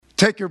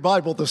Take your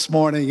Bible this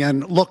morning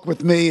and look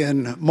with me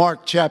in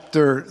Mark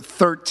chapter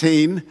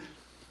 13.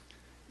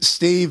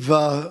 Steve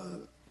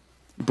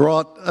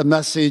brought a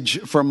message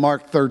from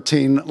Mark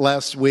 13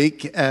 last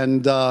week,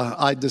 and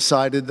I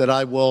decided that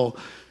I will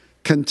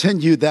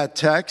continue that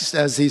text.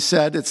 As he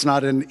said, it's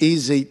not an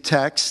easy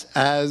text,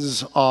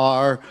 as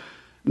are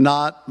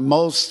not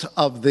most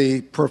of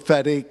the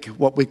prophetic,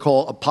 what we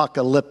call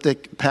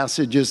apocalyptic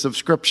passages of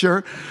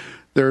Scripture.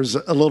 There's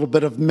a little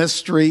bit of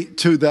mystery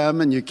to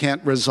them, and you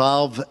can't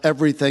resolve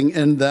everything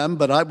in them,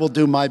 but I will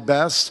do my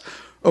best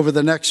over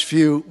the next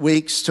few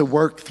weeks to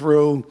work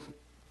through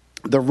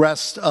the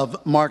rest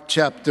of Mark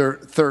chapter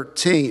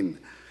 13.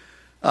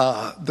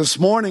 This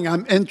morning,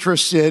 I'm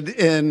interested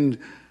in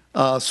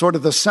sort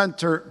of the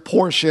center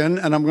portion,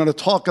 and I'm going to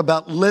talk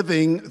about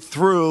living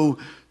through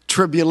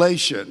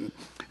tribulation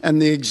and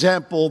the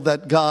example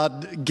that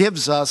God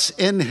gives us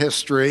in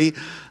history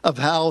of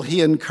how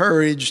he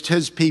encouraged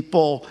his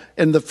people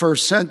in the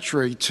first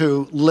century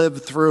to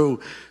live through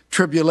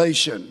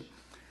tribulation.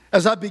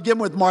 As I begin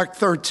with Mark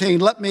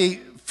 13, let me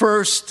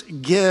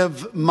first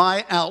give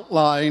my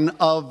outline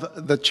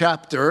of the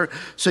chapter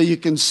so you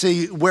can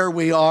see where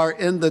we are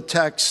in the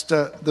text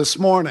this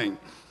morning.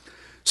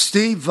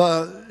 Steve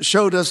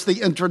showed us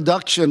the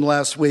introduction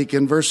last week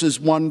in verses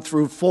 1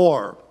 through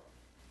 4.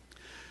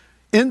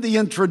 In the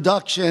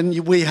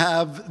introduction, we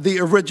have the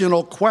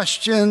original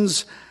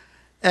questions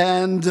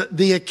and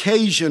the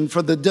occasion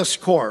for the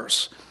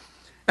discourse.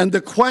 And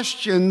the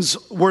questions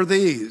were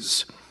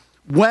these: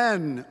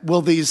 when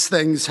will these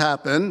things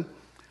happen?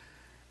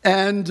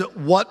 And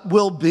what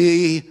will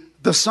be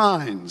the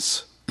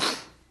signs?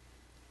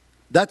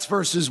 That's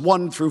verses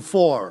 1 through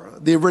 4,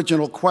 the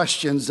original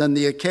questions and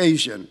the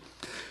occasion.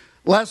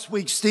 Last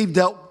week, Steve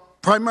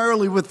dealt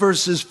primarily with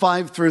verses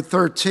 5 through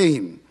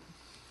 13.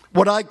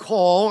 What I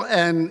call,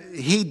 and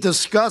he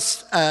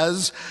discussed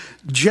as,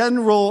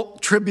 general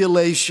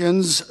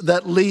tribulations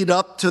that lead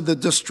up to the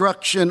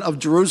destruction of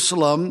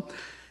Jerusalem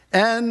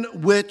and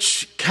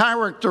which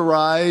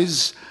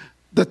characterize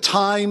the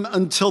time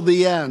until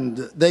the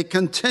end. They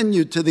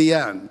continue to the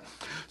end.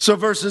 So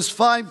verses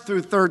 5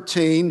 through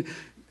 13,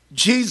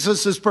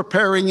 Jesus is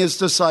preparing his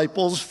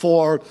disciples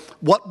for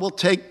what will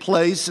take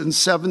place in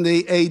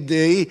 70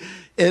 AD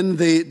in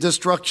the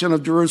destruction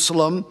of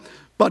Jerusalem.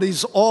 But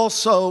he's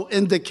also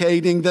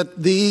indicating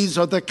that these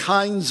are the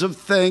kinds of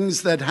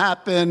things that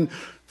happen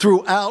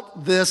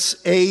throughout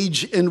this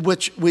age in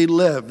which we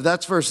live.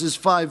 That's verses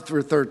 5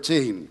 through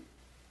 13.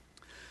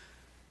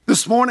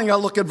 This morning,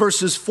 I'll look at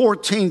verses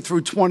 14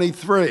 through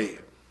 23.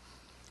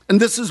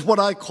 And this is what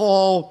I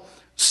call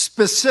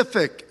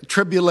specific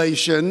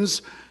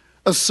tribulations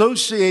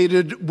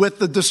associated with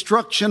the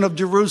destruction of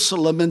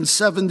Jerusalem in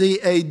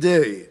 70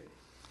 AD.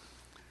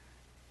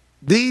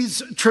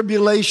 These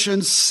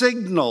tribulations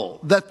signal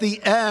that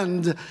the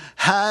end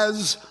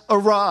has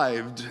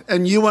arrived,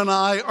 and you and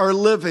I are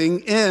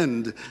living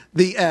in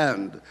the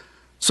end.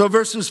 So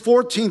verses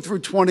 14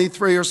 through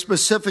 23 are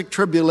specific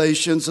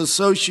tribulations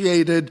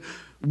associated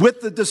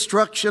with the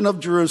destruction of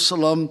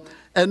Jerusalem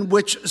and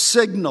which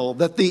signal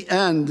that the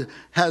end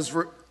has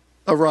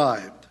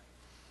arrived.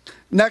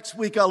 Next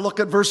week, I'll look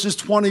at verses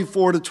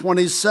 24 to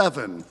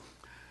 27.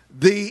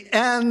 The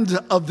end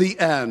of the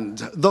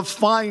end, the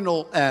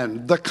final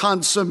end, the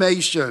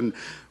consummation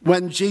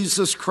when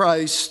Jesus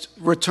Christ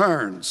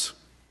returns.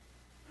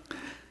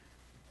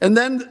 And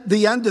then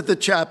the end of the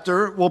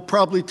chapter will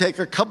probably take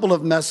a couple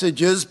of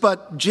messages,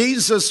 but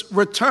Jesus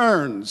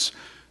returns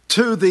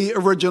to the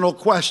original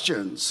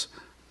questions.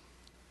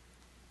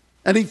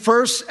 And he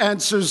first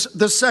answers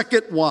the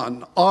second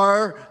one: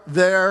 are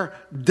there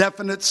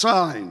definite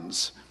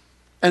signs?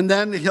 And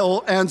then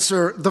he'll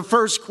answer the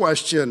first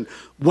question: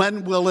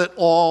 when will it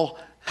all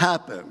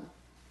happen?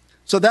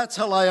 So that's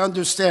how I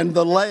understand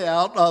the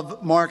layout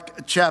of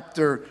Mark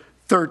chapter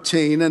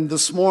 13. And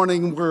this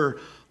morning we're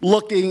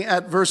looking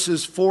at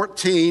verses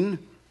 14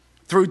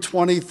 through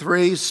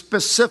 23,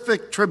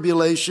 specific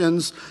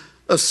tribulations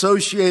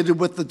associated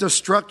with the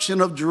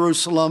destruction of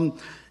Jerusalem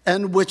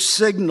and which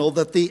signal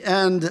that the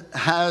end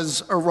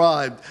has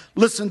arrived.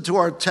 Listen to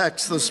our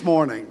text this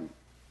morning.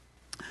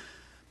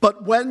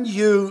 But when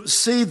you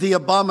see the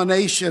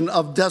abomination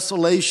of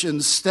desolation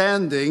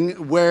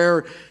standing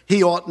where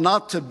he ought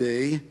not to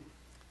be,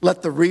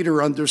 let the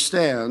reader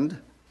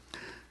understand,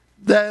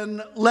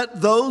 then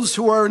let those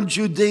who are in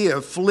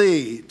Judea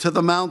flee to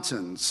the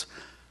mountains.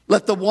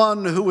 Let the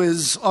one who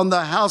is on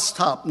the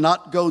housetop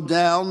not go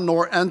down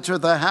nor enter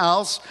the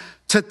house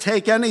to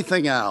take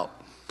anything out.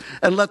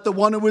 And let the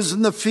one who is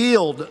in the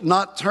field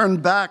not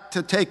turn back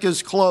to take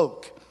his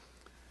cloak.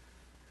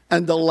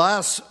 And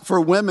alas,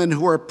 for women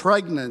who are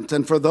pregnant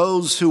and for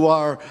those who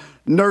are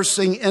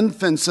nursing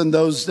infants in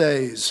those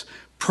days,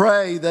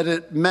 pray that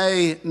it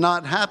may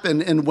not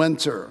happen in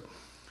winter.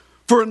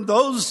 For in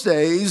those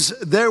days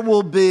there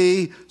will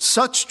be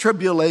such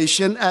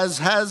tribulation as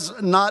has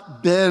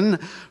not been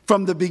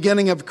from the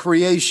beginning of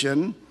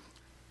creation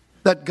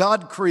that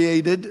God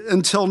created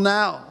until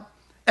now,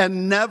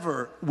 and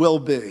never will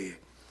be.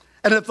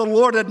 And if the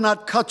Lord had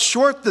not cut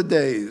short the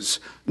days,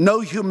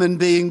 no human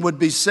being would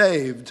be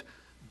saved.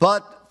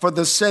 But for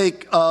the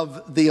sake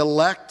of the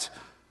elect,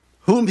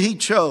 whom he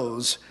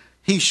chose,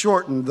 he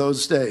shortened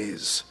those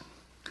days.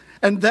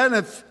 And then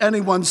if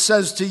anyone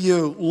says to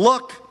you,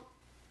 look,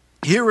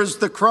 here is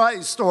the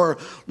Christ, or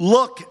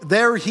look,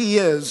 there he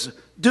is,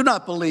 do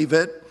not believe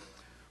it.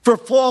 For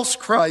false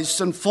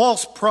Christs and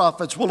false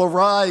prophets will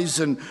arise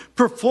and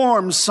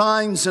perform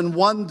signs and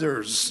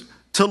wonders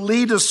to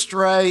lead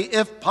astray,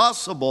 if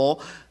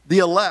possible, the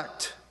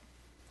elect.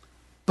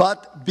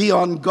 But be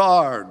on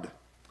guard.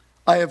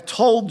 I have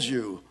told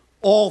you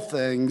all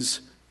things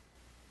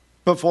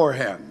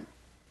beforehand.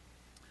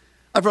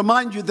 I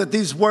remind you that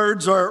these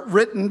words are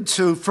written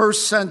to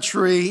first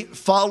century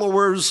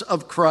followers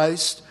of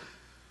Christ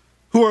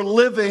who are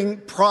living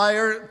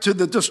prior to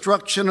the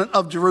destruction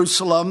of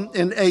Jerusalem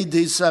in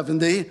AD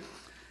 70,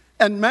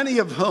 and many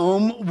of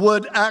whom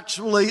would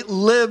actually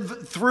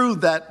live through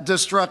that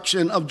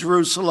destruction of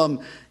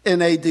Jerusalem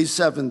in AD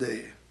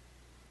 70.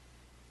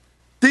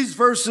 These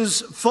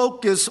verses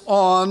focus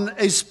on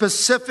a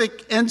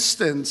specific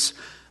instance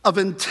of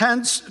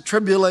intense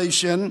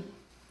tribulation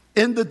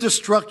in the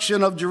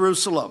destruction of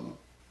Jerusalem.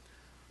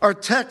 Our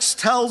text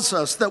tells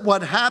us that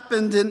what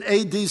happened in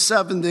AD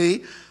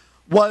 70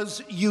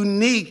 was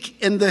unique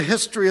in the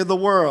history of the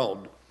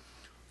world.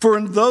 For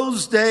in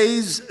those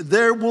days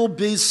there will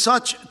be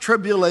such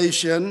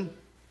tribulation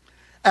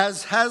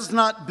as has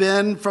not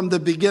been from the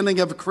beginning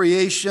of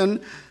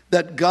creation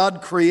that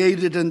God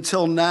created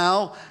until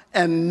now,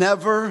 and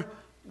never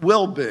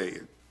will be.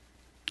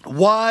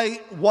 Why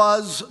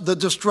was the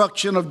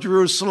destruction of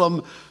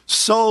Jerusalem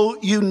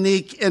so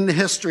unique in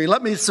history?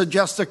 Let me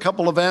suggest a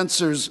couple of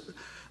answers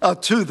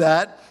to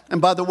that. And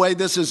by the way,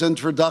 this is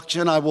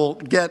introduction. I will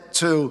get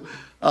to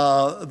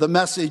the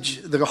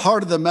message, the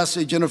heart of the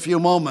message in a few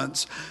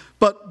moments.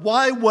 But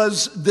why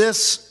was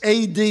this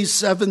AD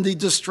 70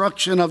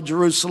 destruction of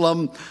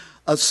Jerusalem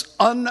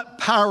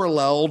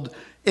unparalleled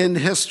in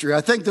history?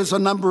 I think there's a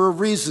number of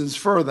reasons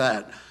for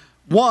that.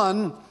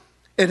 One,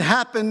 it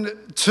happened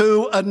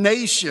to a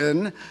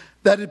nation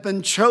that had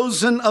been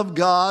chosen of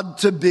God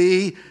to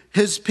be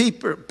his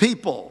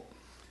people.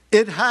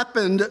 It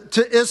happened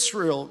to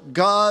Israel,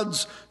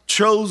 God's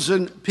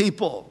chosen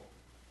people.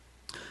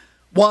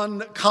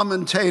 One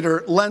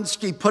commentator,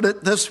 Lenski, put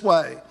it this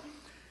way.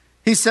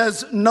 He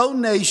says, no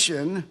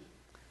nation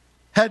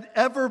had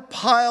ever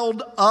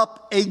piled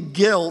up a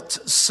guilt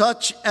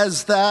such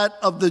as that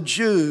of the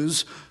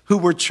Jews who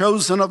were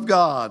chosen of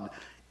God,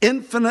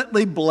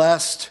 infinitely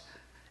blessed,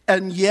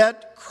 and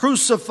yet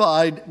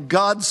crucified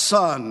God's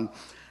Son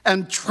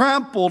and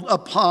trampled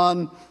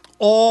upon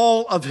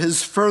all of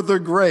his further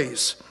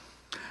grace.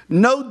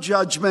 No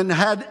judgment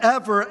had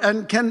ever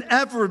and can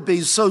ever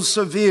be so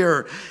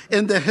severe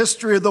in the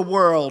history of the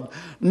world.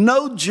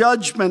 No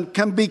judgment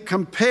can be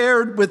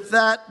compared with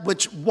that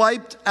which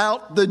wiped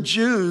out the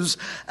Jews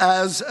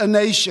as a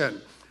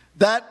nation.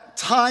 That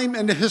time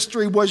in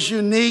history was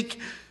unique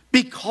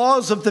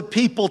because of the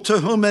people to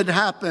whom it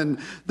happened,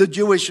 the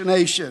Jewish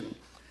nation.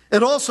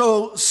 It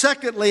also,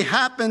 secondly,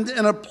 happened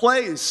in a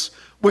place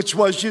which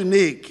was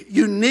unique,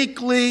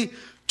 uniquely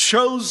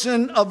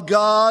chosen of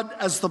God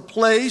as the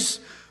place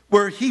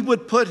where he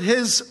would put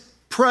his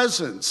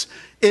presence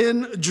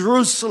in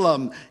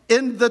Jerusalem,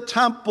 in the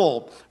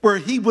temple, where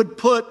he would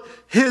put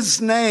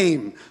his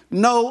name.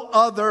 No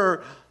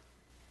other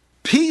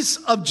piece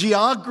of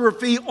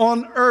geography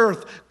on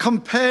earth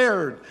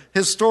compared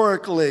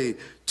historically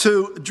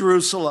to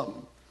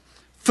Jerusalem.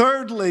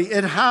 Thirdly,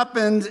 it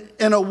happened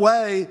in a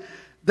way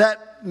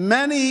that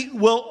many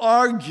will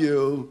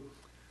argue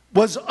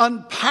was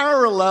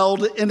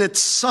unparalleled in its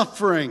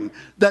suffering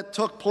that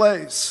took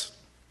place.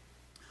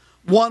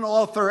 One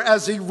author,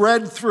 as he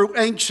read through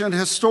ancient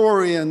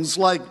historians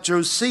like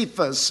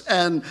Josephus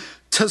and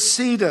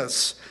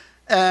Tacitus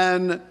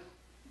and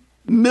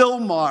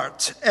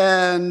Milmart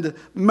and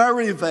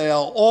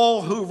Merivale,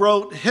 all who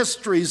wrote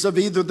histories of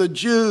either the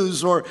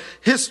Jews or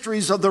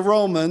histories of the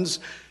Romans,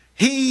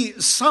 he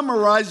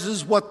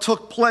summarizes what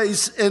took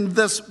place in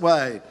this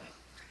way.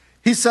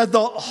 He said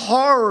the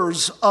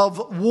horrors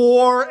of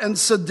war and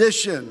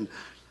sedition,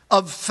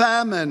 of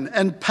famine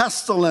and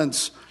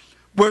pestilence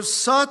were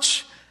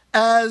such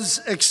as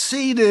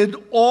exceeded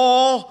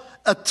all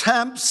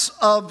attempts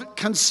of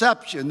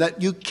conception,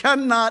 that you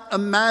cannot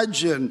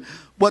imagine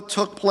what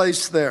took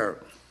place there.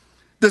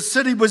 The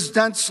city was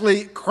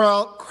densely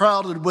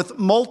crowded with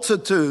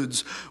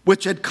multitudes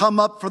which had come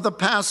up for the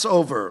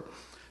Passover.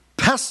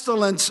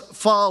 Pestilence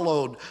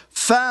followed,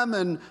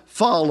 famine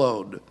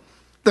followed.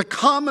 The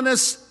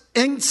commonest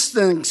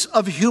instincts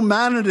of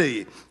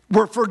humanity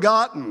were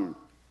forgotten.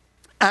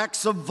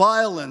 Acts of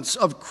violence,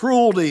 of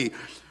cruelty,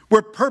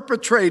 were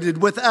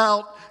perpetrated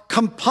without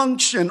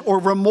compunction or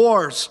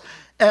remorse,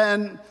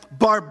 and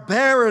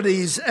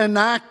barbarities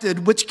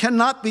enacted which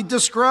cannot be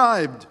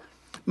described.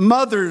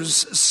 Mothers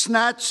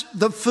snatched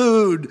the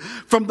food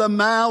from the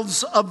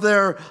mouths of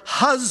their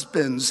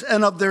husbands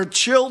and of their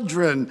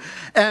children,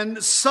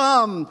 and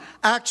some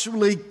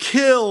actually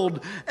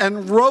killed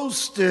and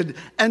roasted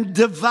and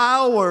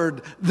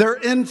devoured their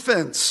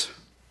infants.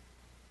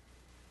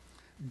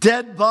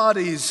 Dead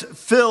bodies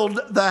filled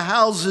the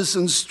houses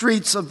and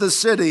streets of the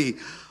city,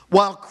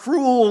 while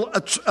cruel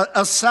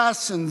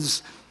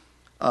assassins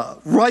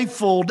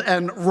rifled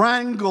and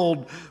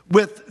wrangled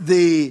with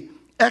the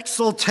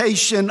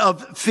exultation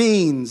of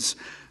fiends.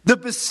 The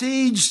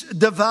besieged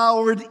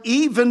devoured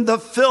even the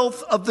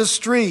filth of the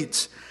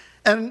streets,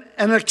 and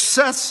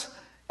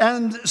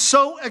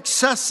so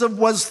excessive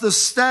was the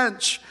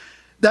stench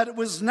that it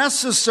was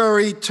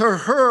necessary to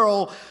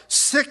hurl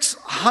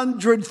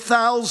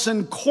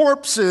 600,000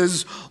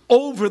 corpses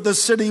over the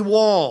city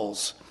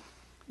walls.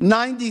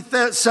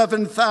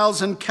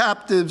 97,000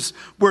 captives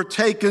were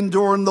taken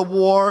during the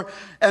war,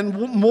 and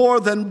more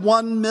than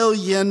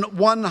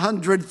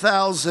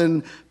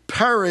 1,100,000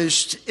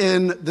 perished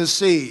in the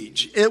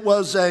siege. It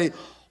was a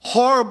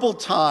horrible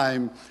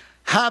time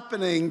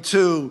happening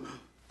to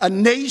a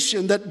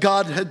nation that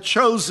God had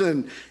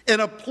chosen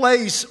in a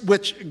place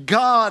which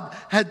God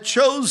had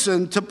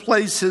chosen to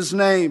place his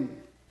name.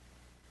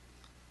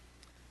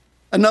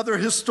 Another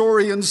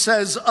historian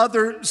says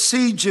other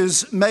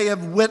sieges may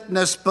have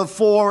witnessed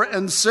before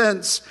and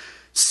since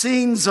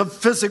scenes of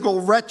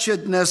physical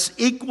wretchedness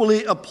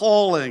equally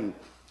appalling,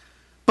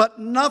 but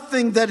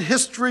nothing that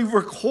history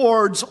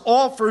records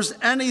offers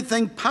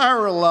anything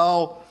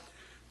parallel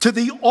to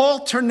the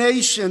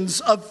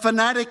alternations of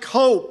fanatic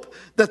hope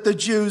that the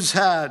Jews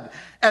had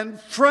and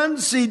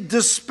frenzied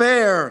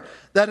despair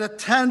that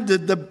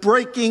attended the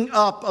breaking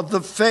up of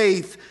the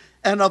faith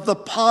and of the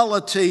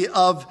polity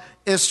of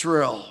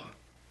Israel.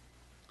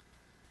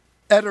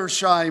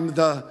 Edersheim,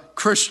 the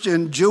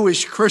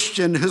Jewish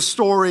Christian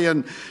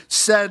historian,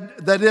 said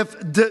that if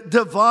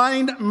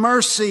divine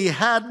mercy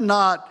had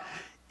not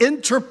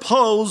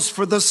interposed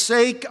for the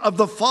sake of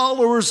the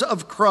followers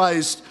of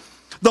Christ,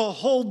 the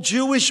whole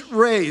Jewish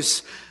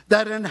race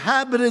that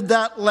inhabited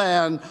that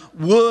land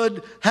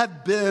would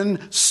have been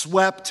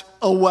swept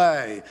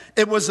away.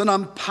 It was an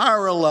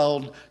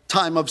unparalleled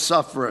time of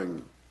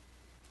suffering.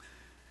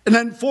 And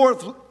then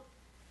fourthly,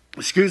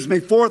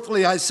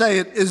 I say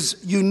it is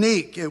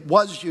unique. It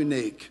was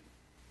unique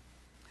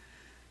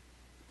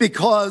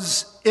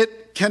because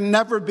it can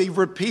never be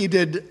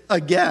repeated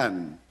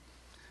again.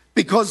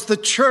 Because the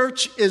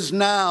church is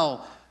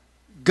now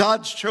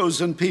God's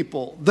chosen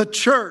people. The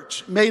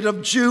church, made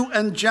of Jew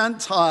and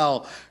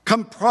Gentile,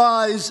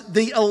 comprise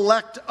the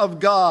elect of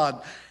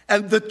God.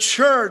 And the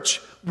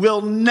church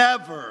will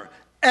never,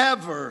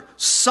 ever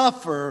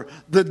suffer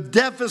the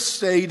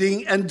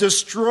devastating and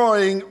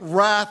destroying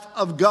wrath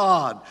of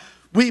God.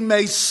 We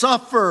may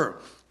suffer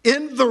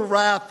in the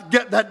wrath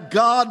that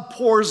God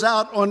pours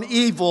out on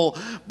evil,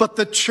 but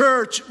the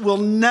church will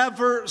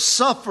never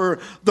suffer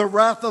the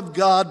wrath of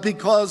God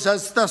because,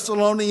 as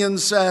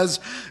Thessalonians says,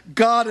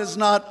 God has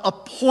not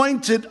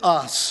appointed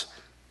us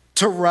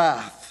to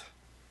wrath.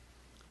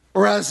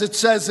 Or as it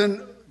says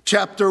in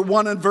chapter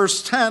 1 and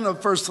verse 10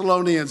 of 1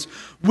 Thessalonians,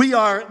 we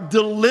are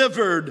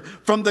delivered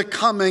from the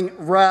coming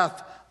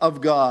wrath of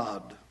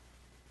God.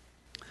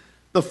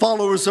 The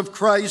followers of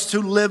Christ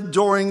who lived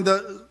during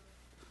the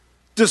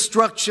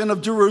destruction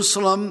of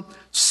Jerusalem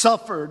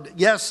suffered.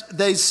 Yes,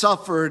 they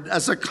suffered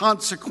as a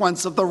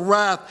consequence of the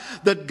wrath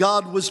that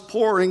God was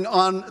pouring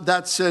on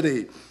that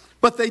city.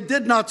 But they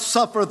did not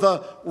suffer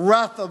the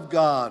wrath of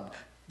God.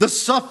 The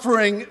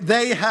suffering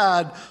they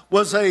had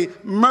was a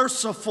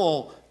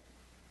merciful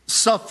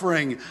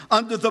suffering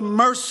under the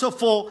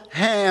merciful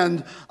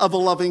hand of a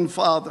loving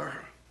Father.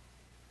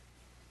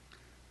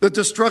 The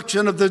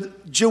destruction of the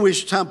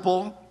Jewish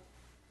temple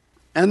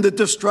and the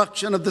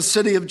destruction of the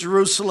city of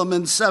Jerusalem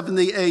in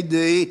 70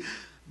 AD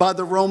by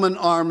the Roman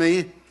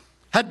army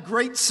had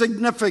great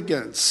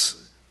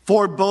significance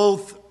for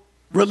both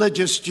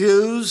religious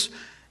Jews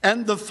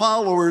and the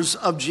followers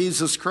of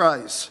Jesus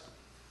Christ.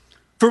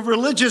 For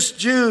religious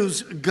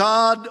Jews,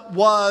 God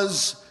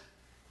was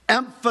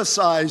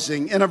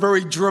emphasizing in a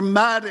very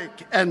dramatic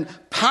and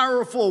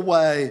powerful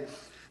way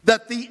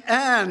that the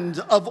end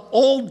of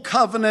old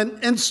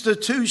covenant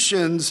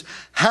institutions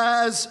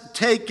has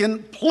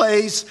taken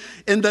place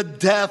in the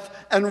death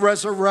and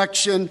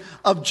resurrection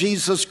of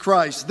Jesus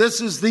Christ.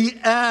 This is the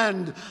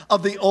end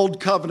of the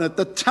old covenant.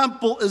 The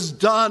temple is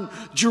done.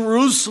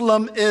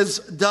 Jerusalem is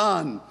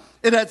done.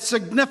 It had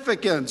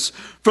significance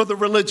for the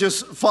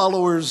religious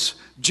followers,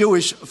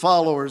 Jewish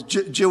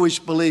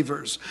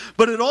believers.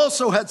 But it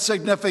also had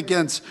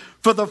significance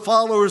for the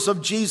followers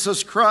of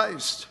Jesus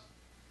Christ,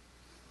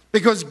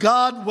 because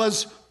God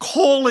was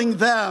calling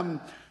them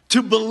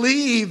to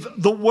believe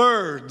the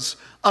words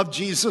of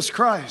Jesus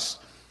Christ.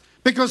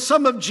 Because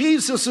some of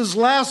Jesus'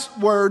 last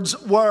words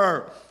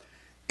were,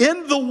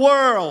 "In the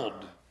world,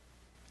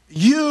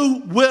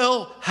 you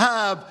will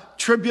have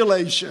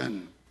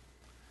tribulation,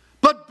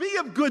 but be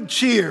of good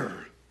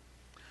cheer.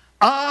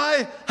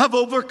 I have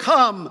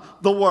overcome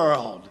the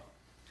world."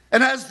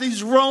 And as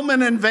these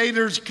Roman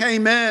invaders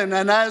came in,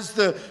 and as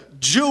the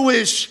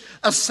Jewish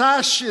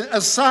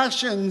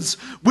assassins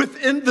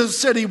within the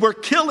city were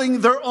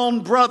killing their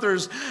own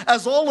brothers,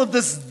 as all of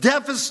this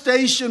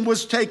devastation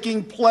was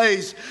taking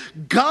place,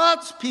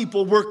 God's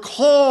people were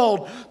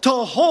called to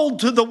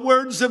hold to the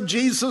words of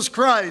Jesus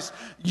Christ.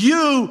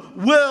 You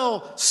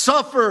will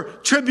suffer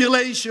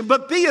tribulation,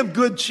 but be of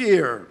good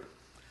cheer.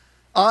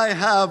 I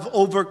have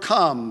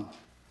overcome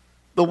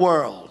the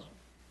world.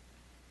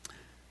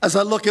 As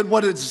I look at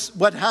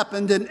what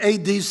happened in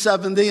AD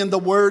 70 and the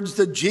words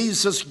that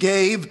Jesus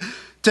gave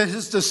to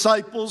his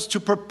disciples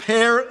to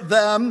prepare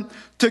them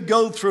to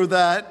go through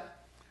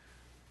that,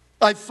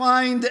 I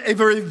find a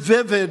very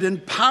vivid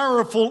and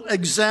powerful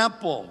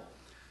example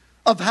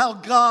of how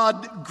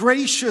God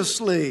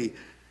graciously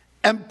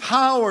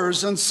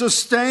empowers and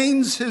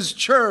sustains his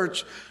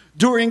church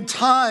during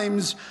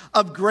times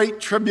of great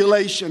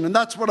tribulation. And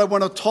that's what I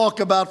want to talk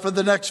about for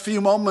the next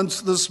few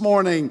moments this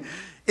morning,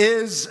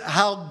 is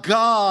how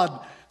God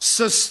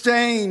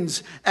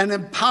sustains and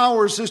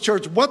empowers his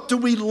church. What do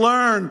we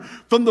learn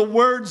from the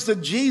words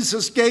that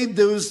Jesus gave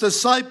to his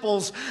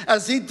disciples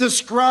as he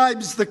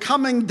describes the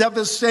coming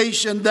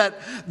devastation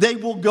that they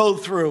will go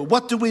through?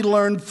 What do we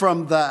learn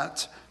from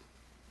that?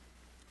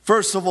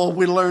 First of all,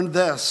 we learn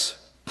this.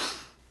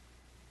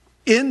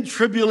 In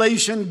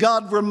tribulation,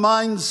 God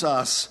reminds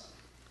us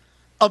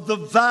of the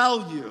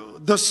value,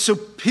 the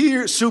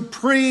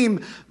supreme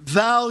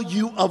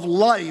value of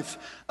life,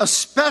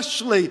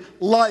 especially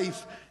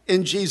life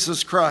in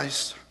Jesus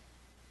Christ.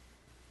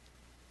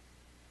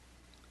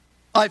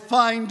 I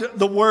find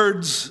the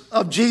words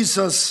of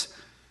Jesus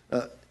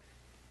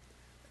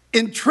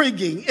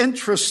intriguing,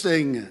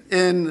 interesting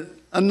in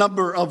a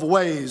number of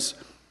ways.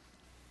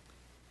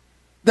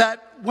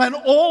 That when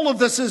all of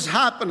this is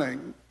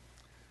happening,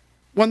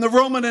 when the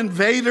Roman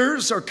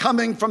invaders are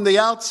coming from the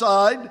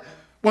outside,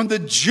 when the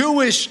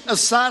Jewish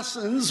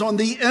assassins on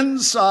the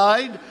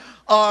inside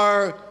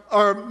are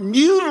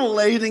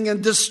mutilating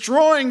and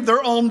destroying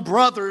their own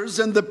brothers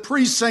in the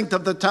precinct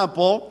of the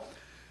temple,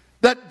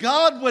 that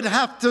God would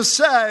have to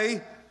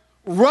say,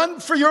 run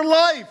for your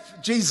life,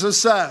 Jesus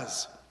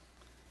says.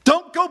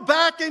 Don't go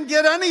back and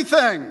get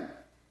anything.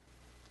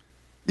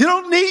 You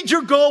don't need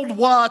your gold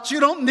watch. You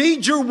don't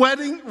need your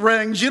wedding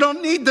rings. You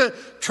don't need to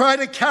try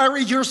to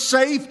carry your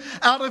safe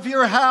out of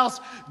your house.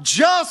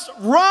 Just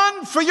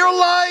run for your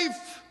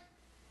life.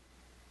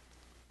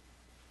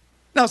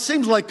 Now, it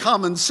seems like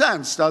common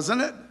sense,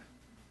 doesn't it?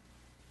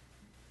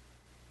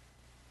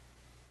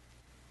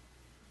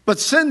 But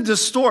sin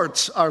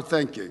distorts our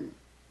thinking.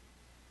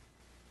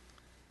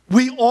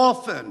 We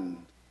often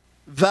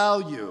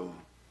value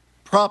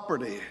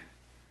property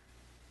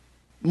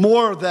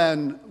more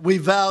than we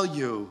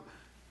value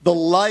the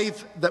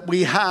life that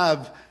we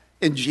have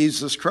in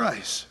Jesus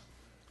Christ.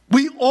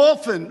 We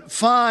often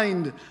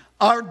find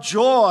our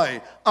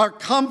joy, our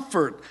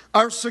comfort,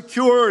 our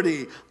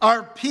security,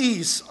 our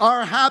peace,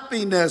 our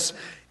happiness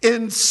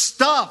in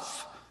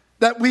stuff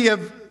that we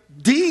have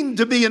deemed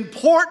to be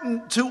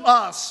important to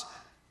us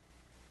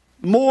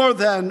more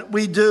than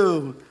we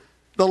do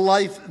the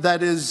life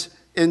that is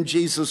in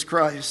Jesus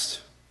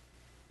Christ.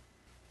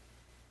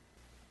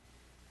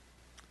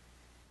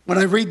 When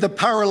I read the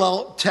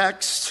parallel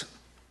text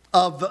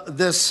of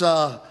this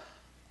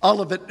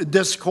Olivet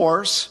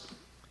Discourse,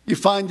 you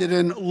find it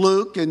in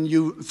Luke and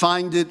you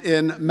find it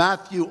in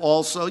Matthew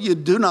also. You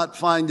do not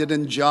find it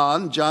in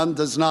John. John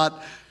does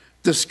not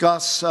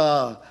discuss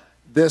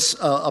this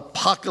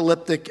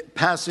apocalyptic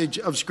passage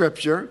of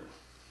Scripture.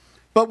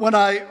 But when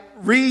I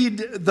read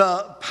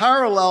the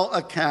parallel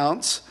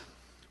accounts,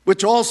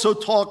 which also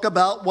talk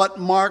about what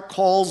Mark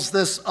calls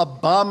this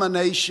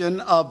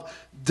abomination of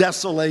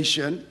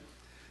desolation,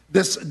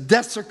 this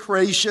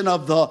desecration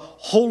of the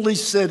holy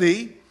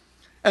city,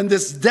 and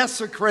this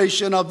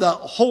desecration of the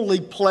holy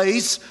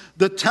place,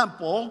 the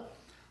temple,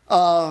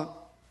 I'm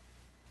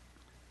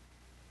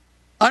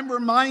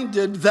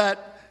reminded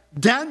that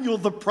Daniel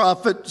the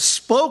prophet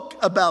spoke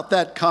about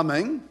that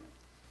coming.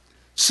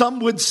 Some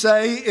would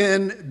say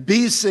in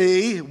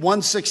BC,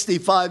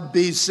 165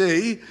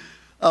 BC,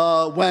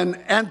 when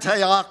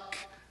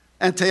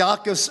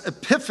Antiochus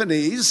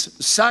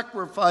Epiphanes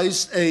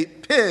sacrificed a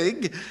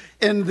pig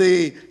in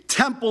the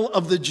temple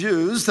of the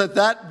Jews,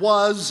 that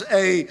was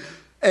a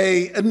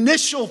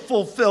initial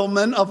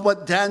fulfillment of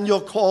what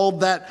Daniel called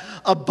that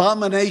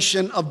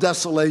abomination of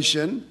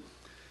desolation.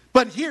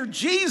 But here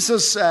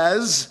Jesus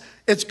says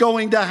it's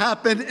going to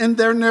happen in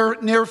their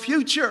near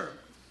future.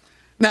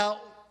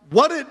 Now,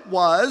 what it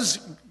was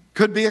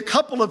could be a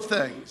couple of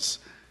things.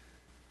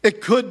 It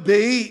could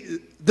be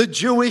the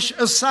Jewish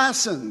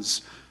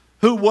assassins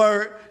who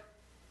were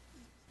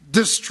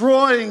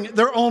destroying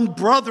their own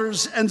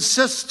brothers and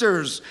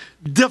sisters,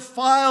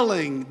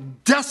 defiling,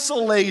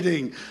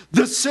 desolating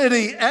the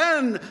city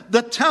and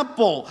the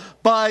temple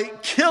by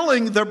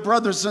killing their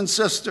brothers and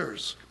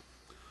sisters.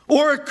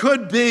 Or it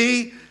could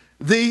be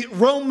The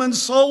Roman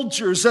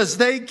soldiers, as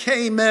they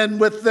came in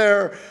with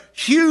their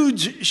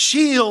huge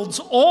shields,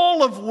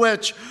 all of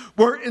which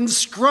were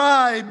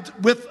inscribed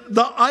with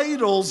the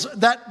idols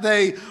that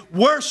they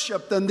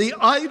worshiped and the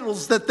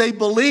idols that they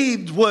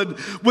believed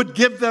would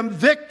give them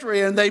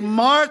victory. And they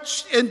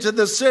marched into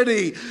the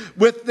city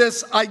with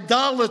this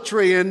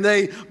idolatry, and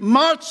they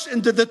marched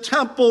into the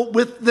temple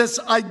with this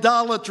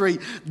idolatry,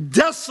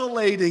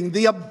 desolating,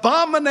 the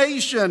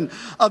abomination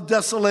of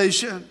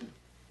desolation.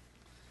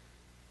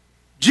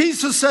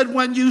 Jesus said,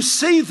 when you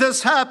see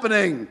this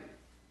happening,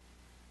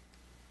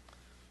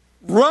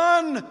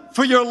 run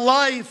for your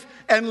life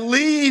and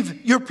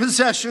leave your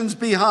possessions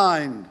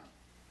behind.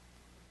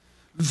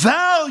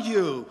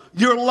 Value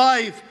your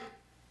life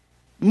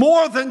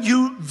more than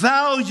you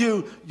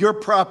value your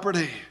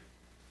property.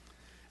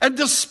 And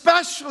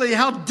especially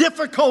how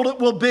difficult it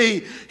will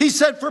be, he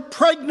said, for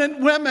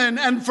pregnant women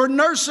and for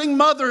nursing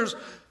mothers,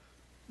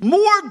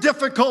 more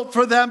difficult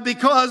for them,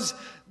 because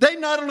they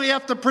not only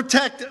have to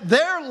protect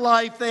their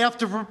life, they have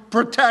to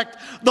protect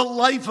the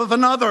life of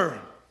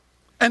another,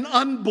 an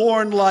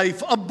unborn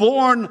life, a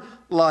born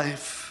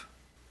life.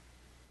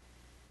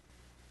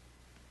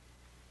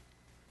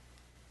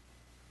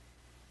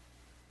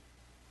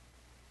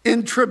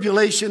 In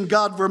tribulation,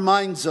 God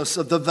reminds us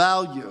of the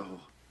value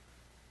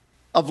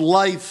of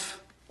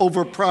life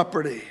over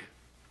property.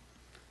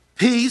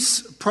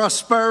 Peace,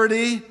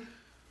 prosperity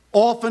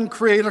often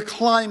create a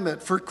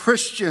climate for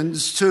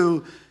Christians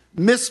to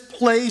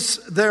misplace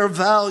their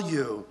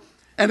value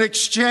and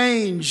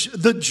exchange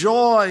the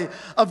joy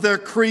of their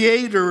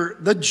Creator,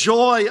 the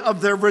joy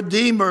of their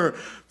Redeemer,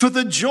 for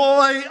the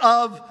joy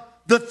of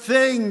the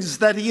things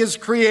that He has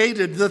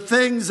created, the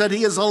things that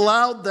He has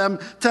allowed them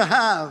to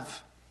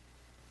have.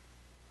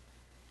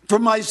 For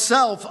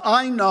myself,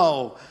 I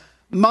know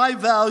my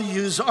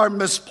values are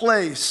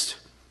misplaced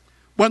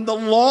when the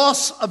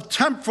loss of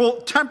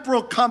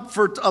temporal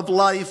comfort of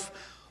life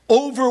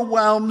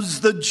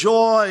overwhelms the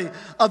joy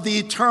of the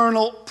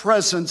eternal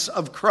presence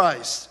of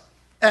Christ.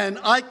 And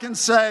I can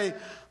say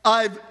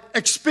I've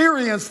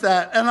experienced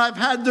that, and I've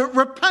had to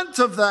repent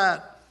of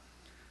that.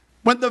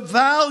 When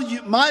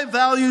my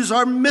values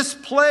are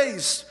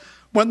misplaced,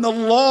 when the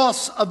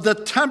loss of the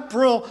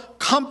temporal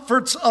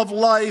comforts of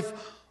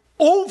life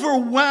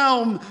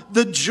overwhelm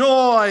the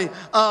joy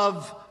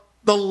of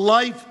the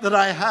life that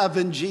I have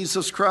in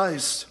Jesus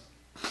Christ.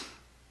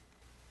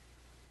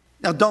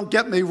 Now, don't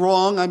get me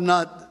wrong. I'm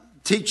not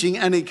teaching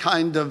any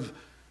kind of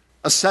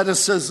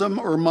asceticism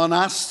or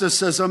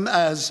monasticism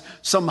as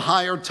some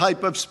higher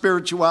type of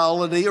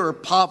spirituality or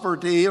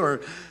poverty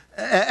or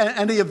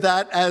any of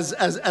that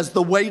as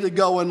the way to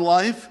go in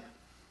life.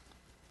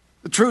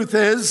 The truth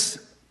is,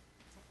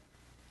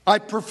 I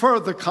prefer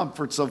the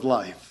comforts of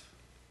life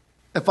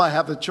if I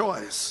have a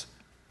choice.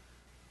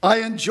 I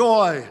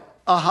enjoy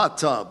a hot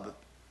tub,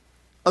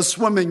 a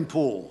swimming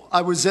pool.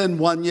 I was in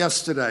one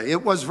yesterday.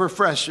 It was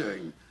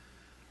refreshing.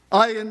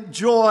 I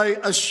enjoy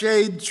a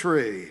shade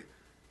tree,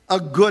 a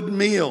good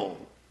meal,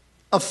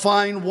 a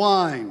fine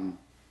wine,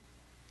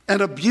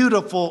 and a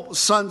beautiful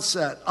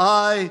sunset.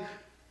 I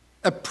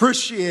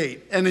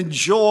appreciate and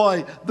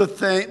enjoy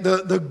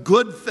the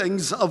good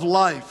things of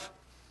life.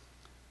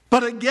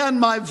 But again,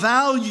 my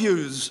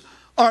values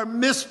are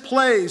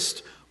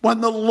misplaced when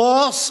the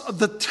loss of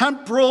the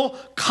temporal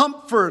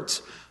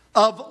comforts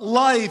of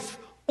life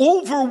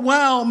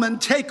overwhelm and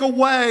take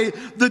away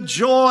the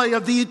joy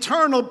of the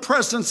eternal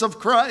presence of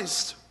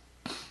Christ.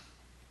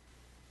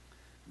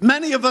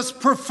 Many of us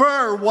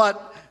prefer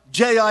what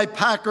J.I.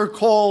 Packer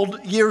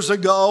called years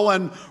ago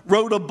and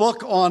wrote a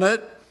book on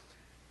it.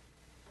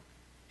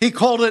 He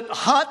called it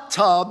hot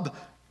tub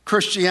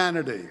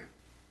Christianity.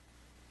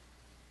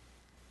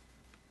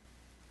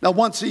 Now,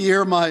 once a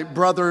year, my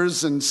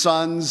brothers and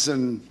sons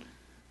and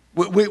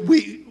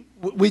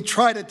we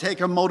try to take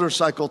a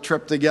motorcycle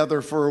trip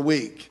together for a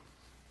week.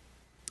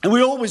 And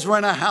we always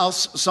rent a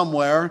house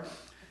somewhere.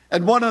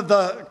 And one of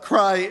the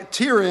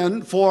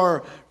criterion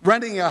for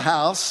renting a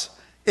house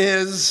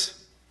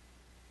is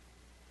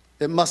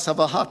it must have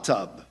a hot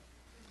tub.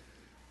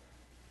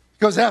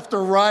 Because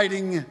after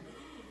riding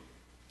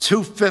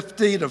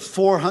 250 to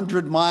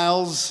 400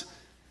 miles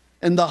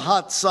in the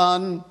hot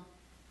sun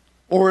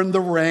or in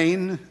the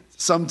rain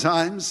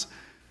sometimes,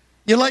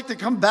 you like to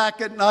come back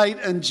at night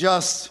and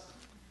just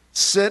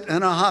sit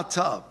in a hot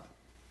tub.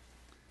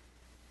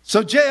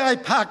 So J.I.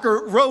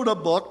 Packer wrote a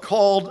book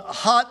called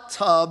Hot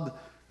Tub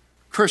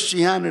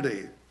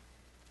Christianity.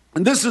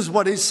 And this is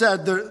what he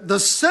said: the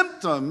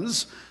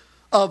symptoms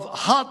of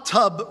hot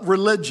tub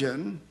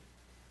religion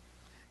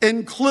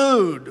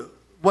include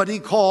what he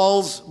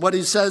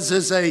says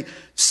is a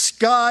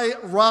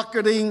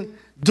skyrocketing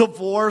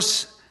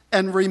divorce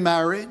and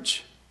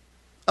remarriage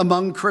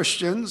among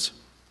Christians,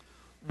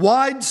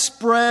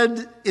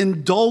 widespread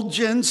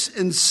indulgence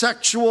in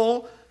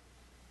sexual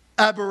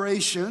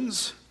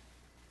aberrations,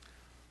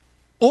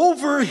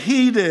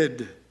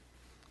 overheated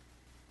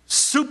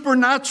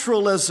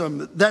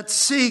supernaturalism that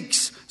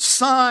seeks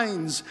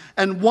signs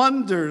and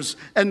wonders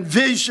and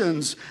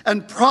visions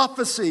and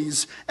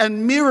prophecies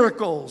and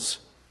miracles,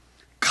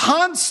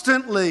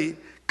 constant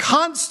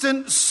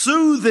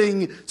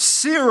soothing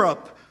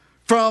syrup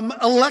from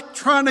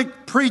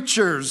electronic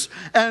preachers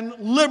and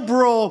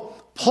liberal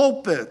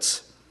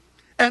pulpits,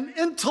 and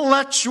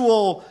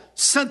intellectual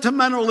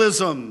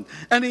sentimentalism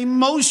and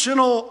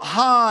emotional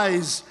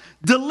highs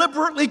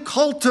deliberately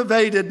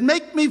cultivated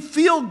make me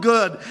feel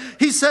good.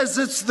 He says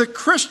it's the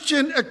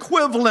Christian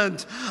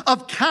equivalent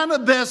of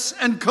cannabis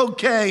and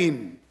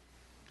cocaine.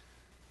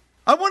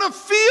 I want to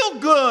feel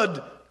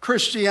good,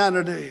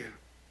 Christianity.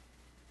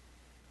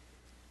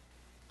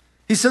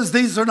 He says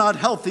these are not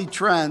healthy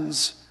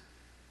trends.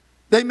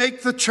 They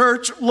make the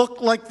church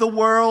look like the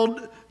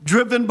world,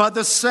 driven by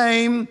the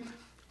same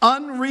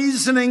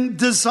unreasoning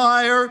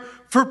desire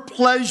for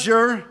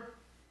pleasure,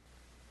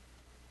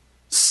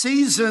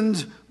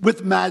 seasoned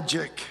with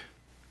magic.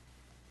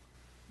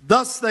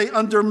 Thus, they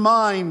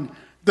undermine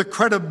the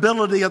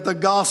credibility of the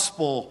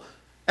gospel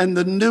and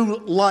the new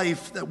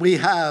life that we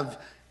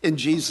have in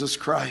Jesus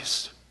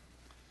Christ.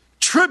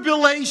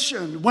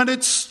 Tribulation, when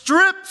it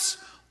strips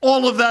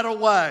all of that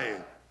away,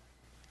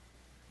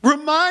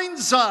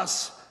 reminds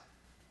us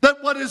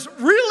that what is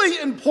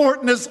really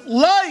important is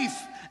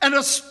life, and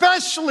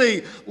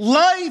especially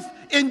life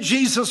in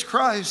Jesus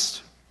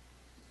Christ.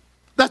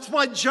 That's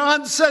why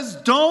John says,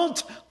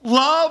 don't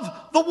love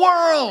the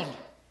world.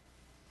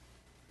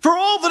 For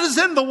all that is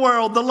in the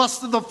world, the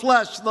lust of the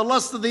flesh, the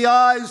lust of the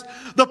eyes,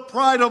 the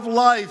pride of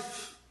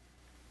life.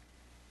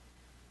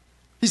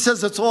 He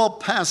says it's all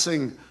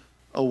passing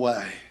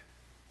away.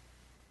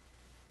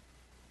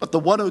 But the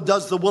one who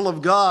does the will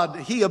of God,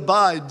 he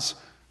abides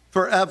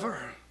forever.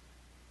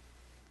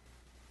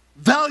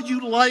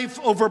 Value life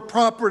over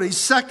property.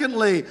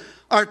 Secondly,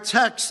 our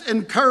text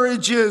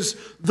encourages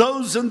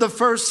those in the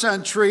first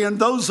century and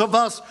those of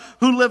us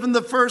who live in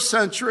the first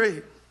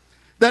century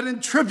that in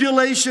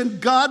tribulation,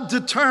 God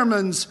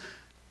determines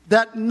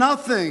that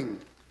nothing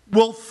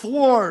will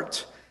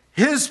thwart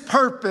his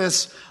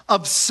purpose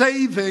of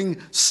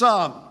saving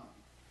some.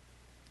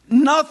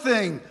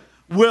 Nothing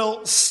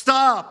will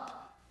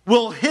stop,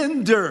 will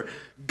hinder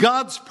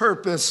God's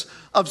purpose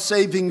of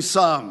saving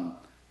some.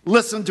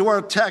 Listen to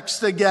our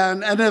text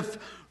again. And if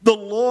the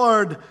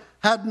Lord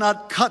had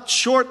not cut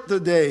short the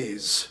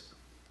days,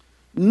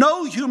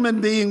 no human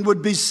being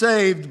would be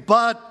saved,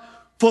 but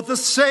for the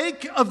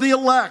sake of the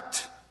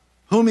elect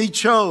whom he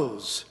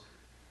chose,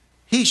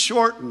 he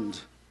shortened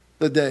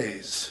the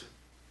days.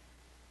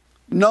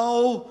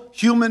 No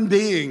human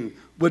being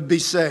would be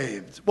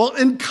saved. Well,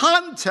 in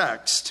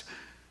context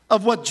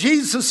of what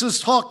Jesus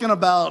is talking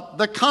about,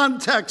 the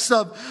context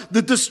of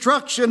the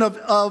destruction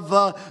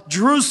of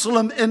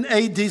Jerusalem in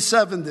AD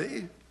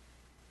 70,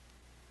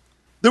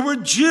 there were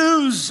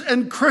Jews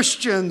and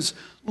Christians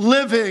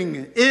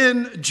living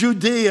in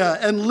Judea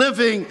and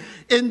living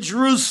in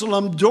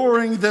Jerusalem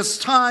during this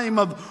time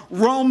of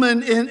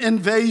Roman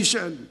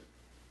invasion.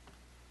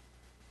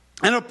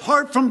 And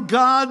apart from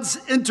God's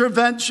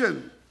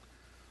intervention,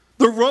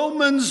 the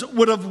Romans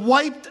would have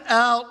wiped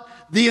out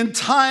the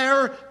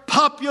entire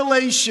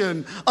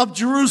population of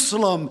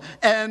Jerusalem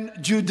and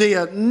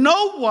Judea.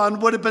 No one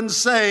would have been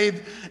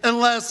saved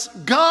unless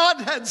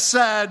God had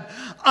said,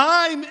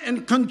 I'm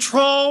in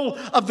control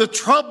of the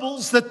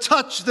troubles that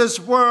touch this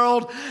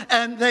world,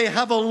 and they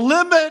have a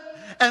limit,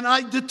 and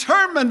I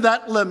determine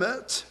that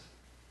limit.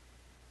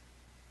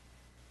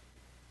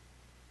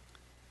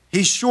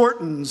 He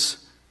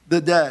shortens the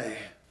day,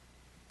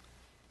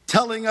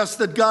 telling us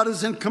that God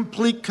is in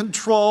complete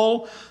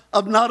control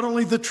of not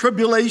only the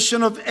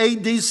tribulation of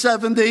AD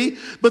 70,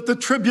 but the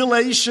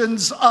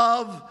tribulations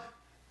of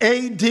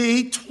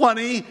AD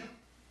 20,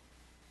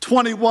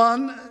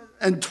 21,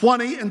 and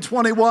 20 and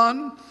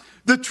 21.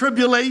 The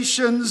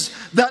tribulations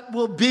that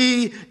will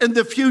be in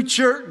the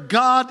future,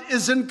 God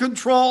is in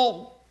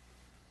control.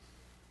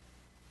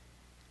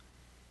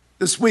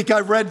 This week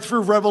I read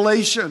through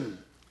Revelation.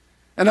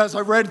 And as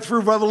I read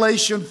through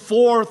Revelation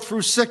 4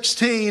 through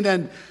 16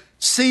 and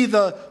see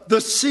the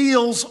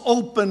seals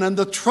open and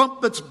the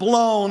trumpets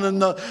blown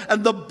and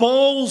the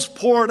bowls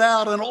poured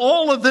out and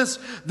all of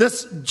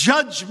this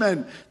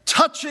judgment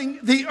touching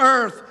the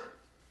earth,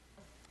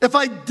 if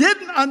I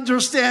didn't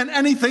understand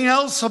anything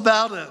else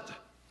about it,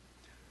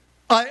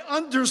 I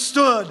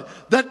understood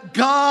that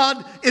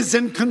God is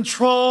in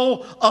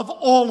control of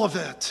all of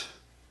it.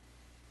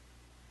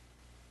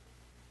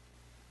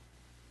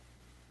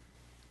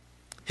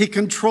 He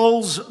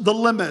controls the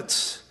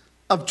limits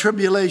of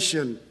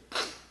tribulation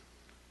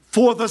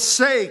for the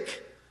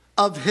sake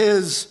of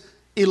his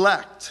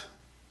elect.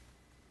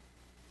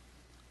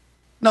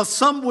 Now,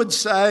 some would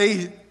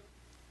say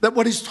that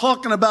what he's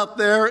talking about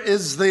there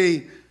is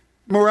the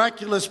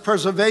miraculous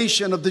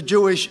preservation of the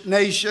Jewish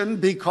nation,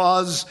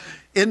 because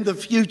in the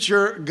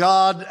future,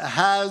 God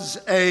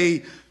has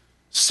a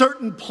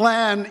certain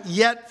plan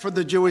yet for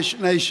the Jewish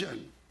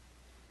nation.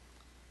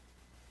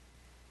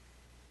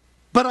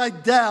 But I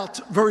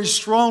doubt very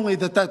strongly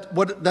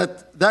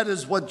that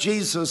is what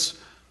Jesus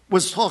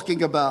was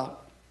talking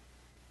about.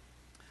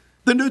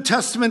 The New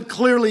Testament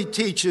clearly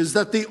teaches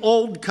that the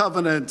old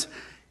covenant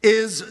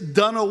is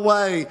done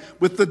away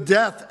with the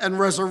death and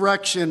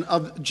resurrection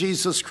of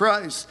Jesus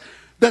Christ.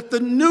 That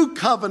the new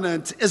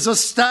covenant is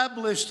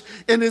established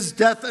in his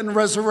death and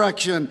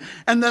resurrection,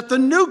 and that the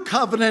new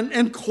covenant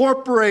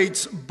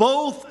incorporates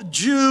both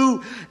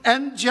Jew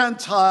and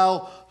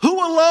Gentile, who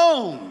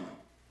alone,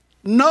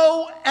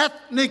 no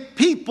ethnic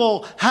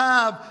people,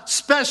 have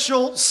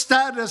special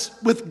status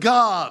with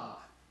God.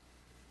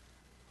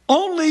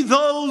 Only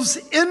those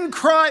in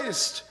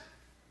Christ,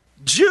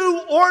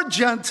 Jew or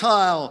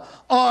Gentile,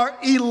 are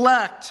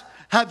elect,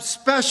 have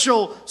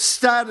special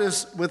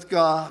status with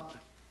God.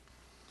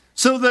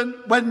 So then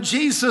when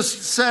Jesus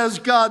says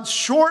God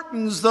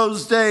shortens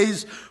those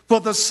days for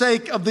the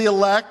sake of the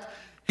elect,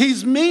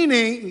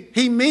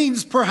 he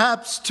means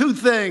perhaps two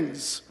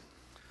things.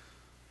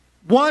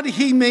 One,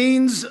 he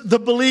means the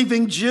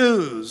believing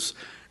Jews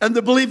and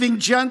the believing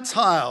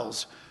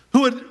Gentiles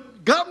who had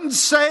gotten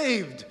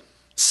saved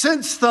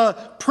since the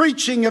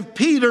preaching of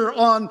Peter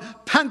on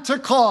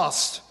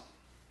Pentecost,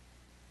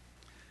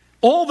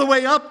 all the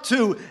way up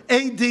to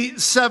AD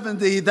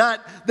 70,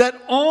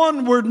 that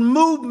onward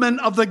movement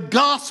of the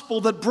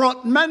gospel that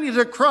brought many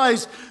to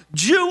Christ,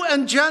 Jew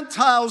and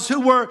Gentiles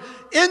who were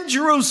in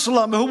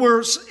Jerusalem, who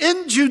were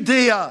in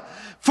Judea.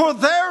 For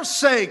their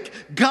sake,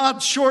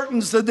 God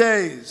shortens the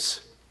days.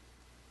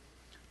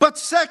 But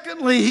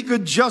secondly, he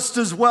could just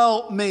as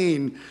well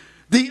mean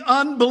the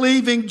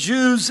unbelieving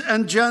Jews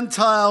and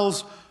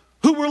Gentiles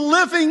who were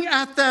living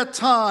at that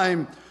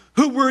time,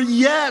 who were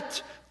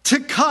yet to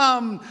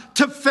come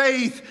to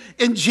faith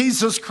in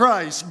Jesus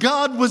Christ.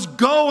 God was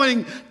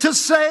going to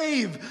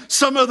save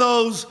some of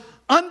those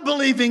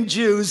unbelieving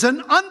Jews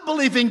and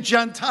unbelieving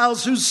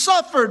Gentiles who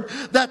suffered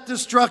that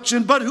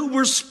destruction, but who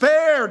were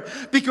spared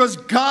because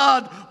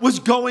God was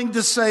going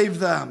to save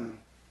them.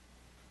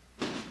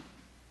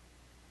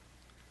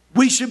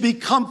 We should be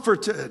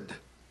comforted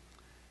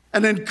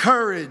and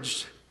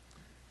encouraged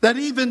that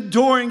even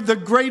during the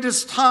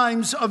greatest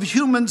times of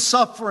human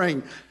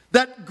suffering,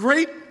 that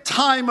great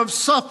time of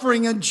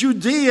suffering in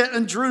Judea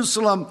and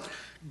Jerusalem,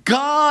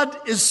 God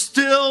is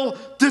still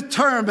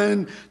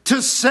determined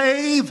to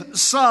save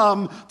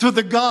some through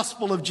the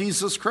gospel of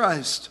Jesus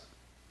Christ.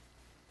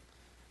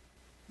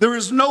 There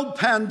is no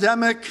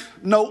pandemic,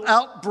 no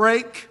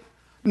outbreak,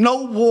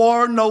 no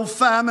war, no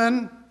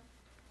famine,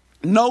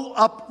 no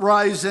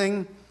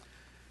uprising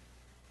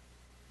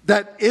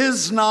that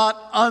is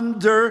not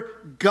under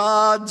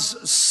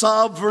God's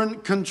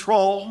sovereign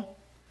control,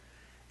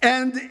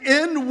 and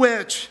in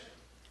which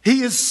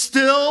he is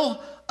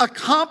still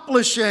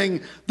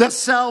accomplishing the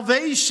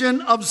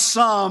salvation of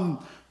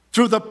some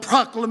through the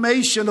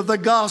proclamation of the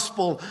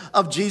gospel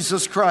of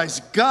Jesus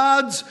Christ.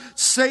 God's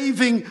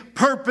saving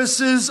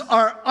purposes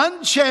are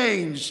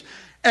unchanged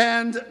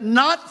and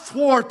not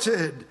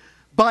thwarted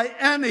by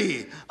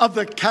any of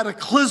the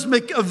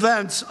cataclysmic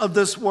events of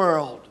this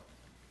world.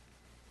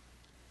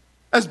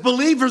 As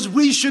believers,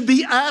 we should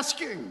be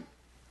asking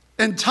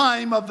in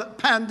time of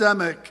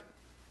pandemic,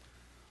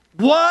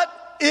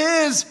 what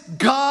is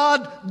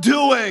God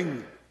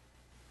doing?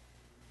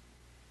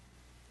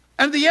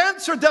 And the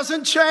answer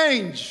doesn't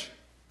change.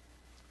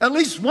 At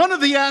least one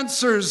of the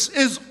answers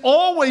is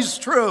always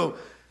true.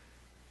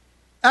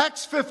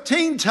 Acts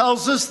 15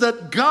 tells us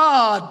that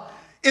God,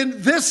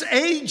 in this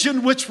age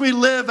in which we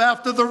live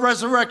after the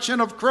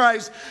resurrection of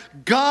Christ,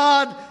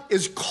 God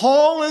is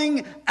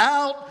calling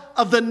out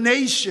of the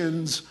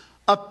nations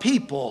a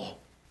people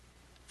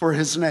for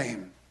his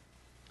name.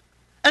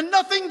 And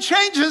nothing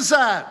changes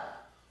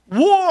that.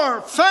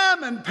 War,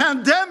 famine,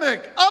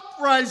 pandemic,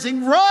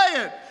 uprising,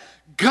 riot.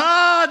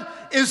 God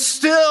is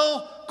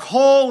still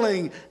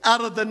calling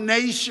out of the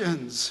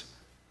nations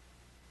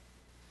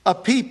a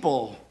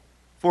people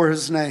for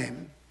his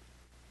name.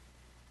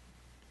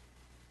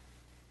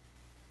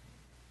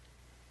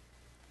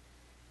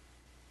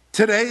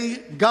 Today,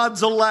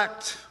 God's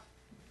elect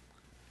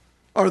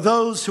are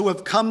those who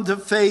have come to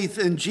faith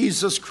in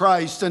Jesus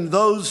Christ and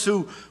those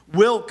who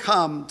will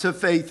come to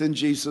faith in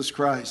Jesus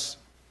Christ.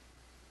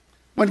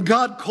 When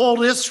God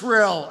called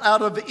Israel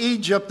out of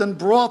Egypt and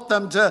brought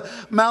them to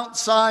Mount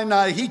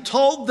Sinai, he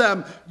told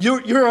them,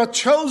 you're a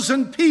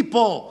chosen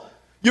people.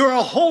 You're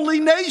a holy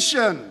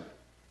nation.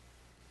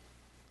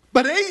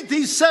 But AD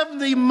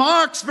 70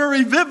 marks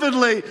very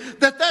vividly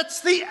that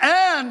that's the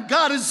end.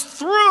 God is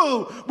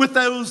through with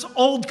those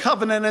old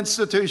covenant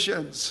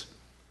institutions.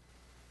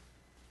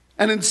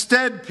 And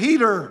instead,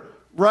 Peter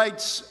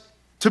writes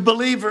to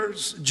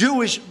believers,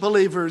 Jewish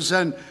believers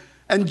and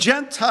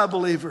Gentile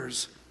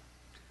believers.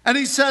 And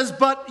he says,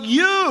 but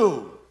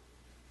you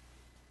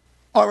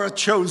are a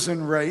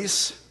chosen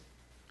race.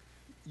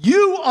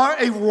 You are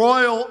a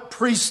royal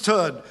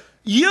priesthood.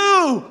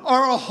 You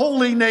are a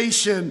holy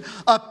nation,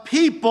 a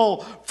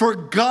people for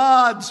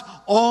God's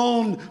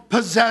own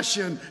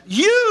possession.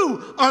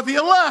 You are the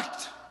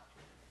elect.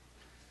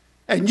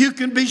 And you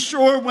can be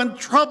sure when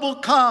trouble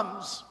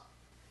comes,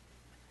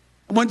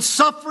 when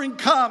suffering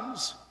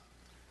comes,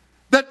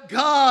 that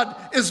God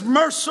is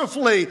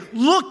mercifully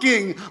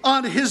looking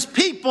on his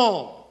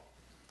people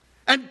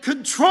and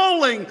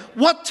controlling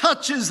what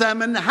touches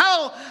them and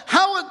how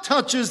it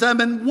touches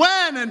them and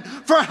when and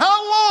for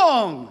how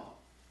long.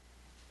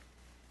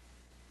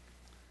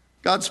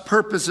 God's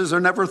purposes are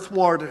never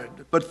thwarted.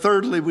 But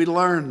thirdly, we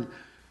learn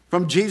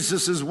from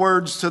Jesus'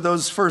 words to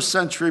those first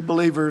century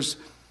believers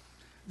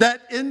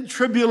that in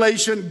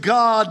tribulation,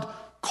 God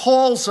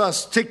calls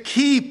us to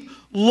keep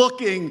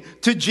looking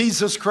to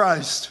Jesus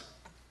Christ,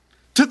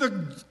 to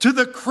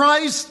the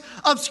Christ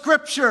of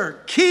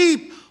Scripture.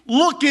 Keep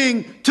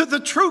looking to the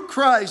true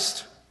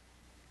Christ.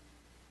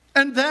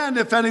 And then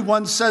if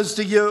anyone says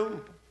to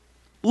you,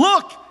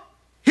 look,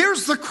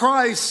 here's the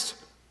Christ,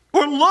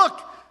 or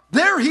look,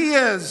 there he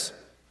is,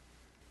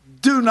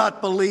 do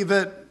not believe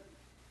it.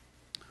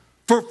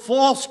 For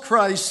false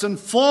Christs and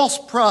false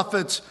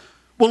prophets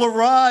will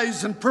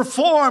arise and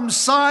perform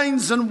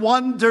signs and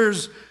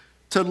wonders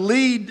to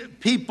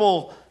lead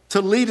people,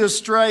 to lead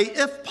astray,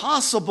 if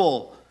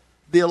possible,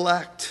 the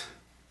elect.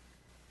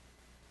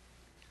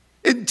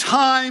 In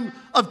time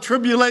of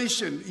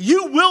tribulation,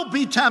 you will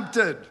be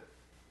tempted,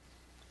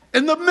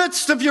 in the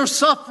midst of your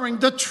suffering,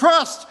 to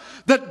trust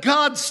that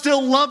God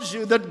still loves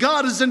you, that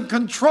God is in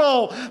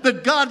control,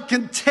 that God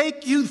can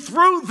take you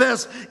through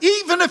this.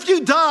 Even if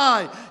you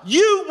die,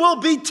 you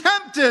will be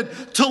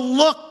tempted to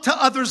look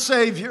to other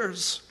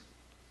saviors.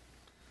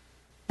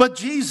 But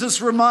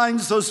Jesus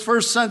reminds those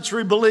first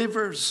century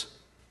believers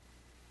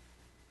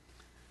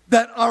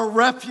that our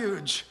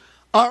refuge,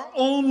 our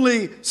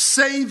only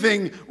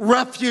saving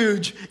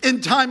refuge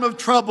in time of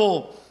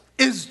trouble,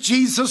 is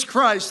Jesus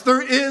Christ.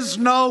 There is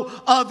no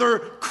other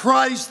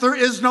Christ. There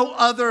is no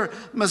other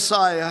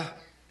Messiah.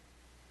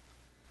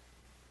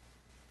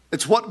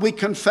 It's what we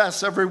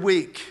confess every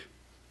week.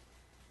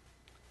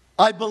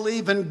 I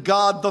believe in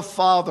God the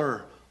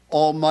Father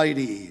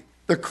Almighty,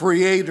 the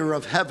creator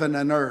of heaven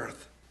and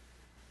earth,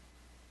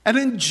 and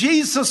in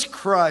Jesus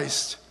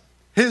Christ,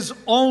 his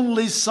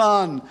only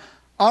Son,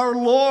 our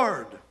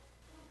Lord,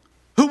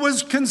 who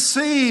was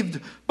conceived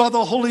by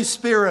the Holy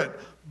Spirit,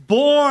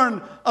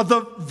 born of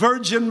the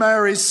Virgin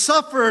Mary,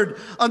 suffered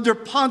under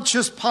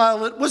Pontius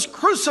Pilate, was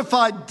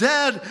crucified,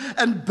 dead,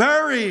 and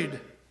buried.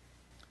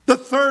 The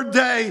third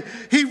day,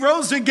 he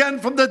rose again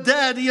from the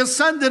dead. He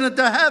ascended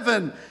into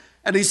heaven,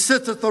 and he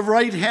sits at the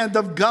right hand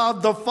of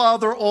God the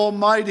Father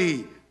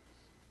Almighty,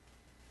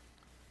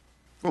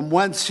 from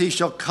whence he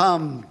shall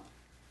come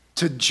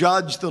to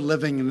judge the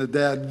living and the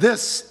dead.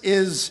 This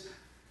is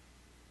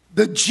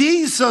the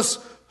Jesus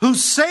who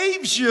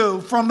saves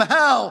you from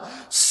hell,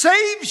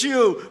 saves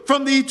you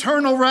from the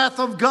eternal wrath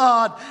of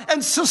God,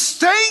 and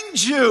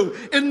sustains you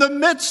in the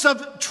midst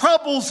of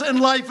troubles in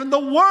life. In the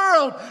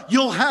world,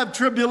 you'll have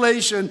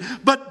tribulation,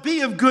 but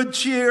be of good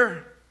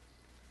cheer.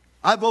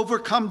 I've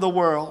overcome the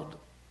world.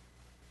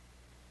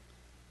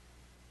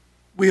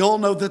 We all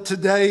know that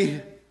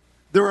today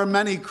there are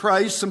many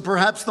Christs, and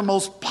perhaps the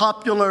most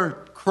popular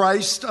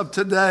Christ of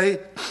today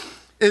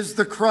is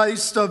the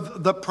Christ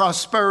of the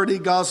prosperity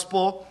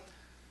gospel.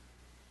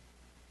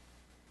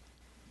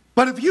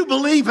 But if you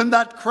believe in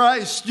that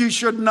Christ, you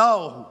should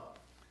know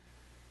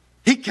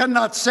he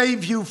cannot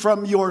save you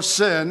from your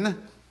sin,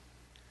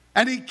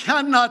 and he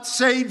cannot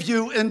save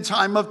you in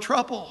time of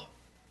trouble.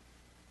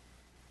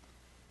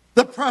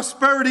 The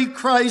prosperity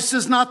Christ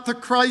is not the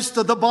Christ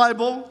of the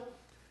Bible,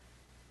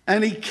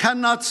 and he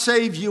cannot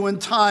save you in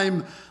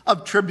time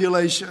of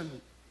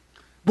tribulation.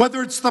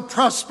 Whether it's the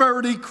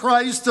prosperity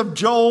Christ of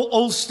Joel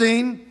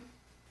Osteen,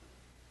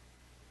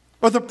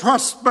 or the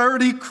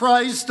prosperity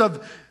Christ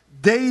of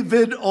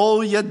David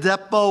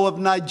Oyedepo of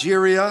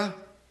Nigeria,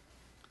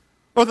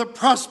 or the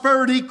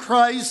prosperity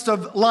Christ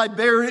of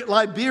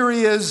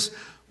Liberia's,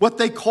 what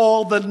they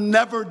call the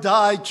Never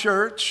Die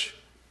Church,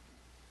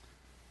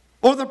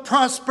 or the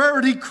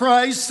prosperity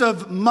Christ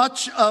of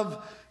much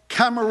of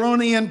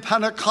Cameroonian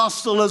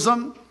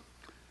Pentecostalism.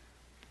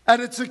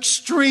 At its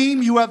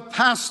extreme, you have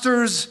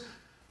pastors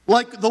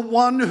like the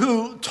one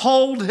who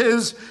told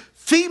his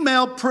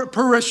female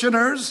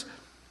parishioners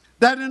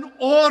that in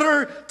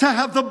order to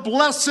have the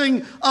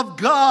blessing of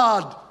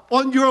God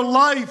on your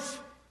life,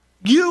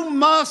 you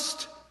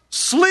must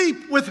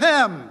sleep with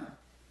him.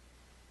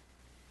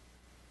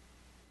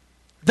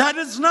 That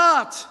is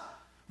not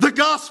the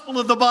gospel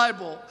of the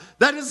Bible.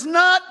 That is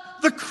not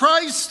the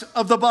Christ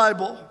of the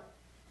Bible.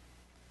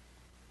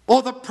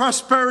 Or the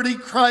prosperity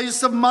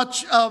Christ of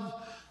much of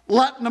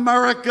Latin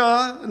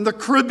America and the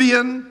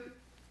Caribbean,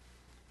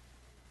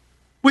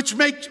 which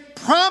make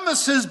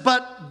promises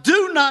but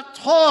do not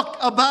talk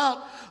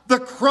about the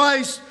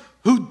Christ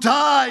who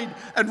died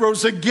and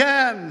rose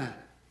again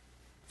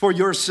for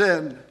your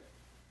sin.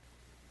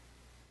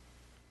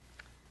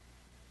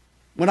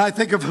 When I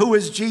think of who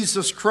is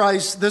Jesus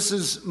Christ, this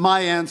is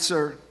my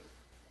answer.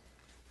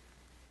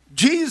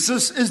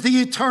 Jesus is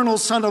the eternal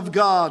Son of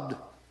God,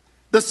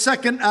 the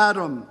second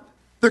Adam,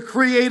 the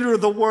creator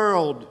of the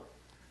world,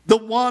 the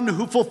one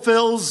who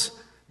fulfills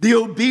the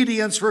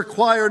obedience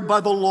required by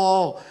the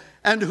law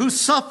and who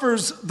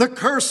suffers the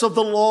curse of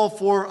the law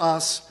for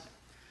us.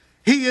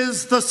 He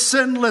is the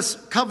sinless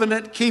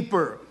covenant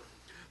keeper,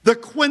 the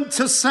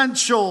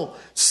quintessential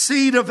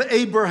seed of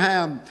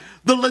Abraham,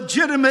 the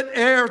legitimate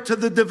heir to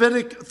the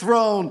Davidic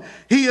throne.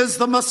 He is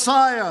the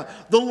Messiah,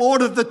 the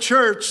Lord of the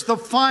church, the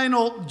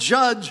final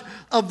judge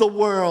of the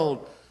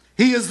world.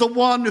 He is the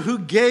one who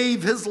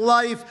gave his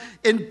life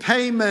in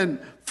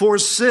payment for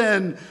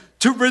sin,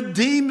 to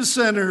redeem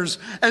sinners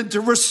and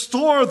to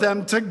restore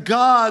them to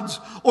God's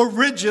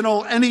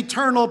original and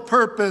eternal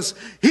purpose.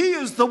 He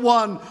is the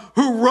one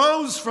who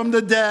rose from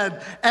the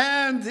dead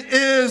and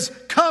is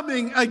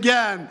coming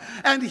again.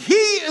 And he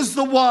is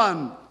the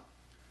one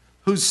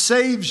who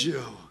saves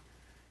you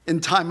in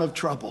time of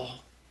trouble.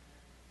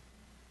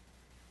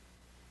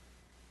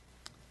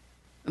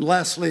 And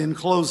lastly, in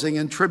closing,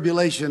 in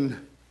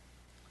tribulation,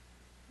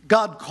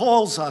 God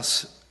calls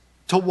us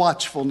to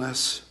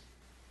watchfulness.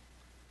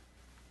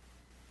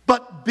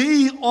 But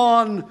be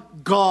on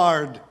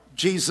guard,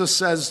 Jesus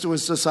says to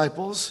his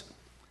disciples.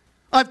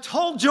 I've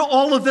told you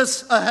all of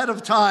this ahead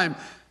of time.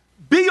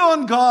 Be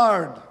on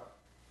guard.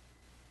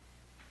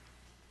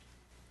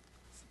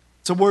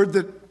 It's a word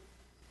that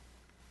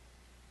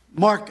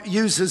Mark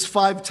uses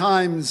 5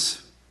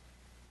 times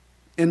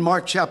in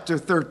Mark chapter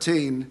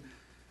 13.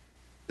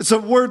 It's a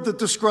word that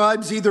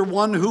describes either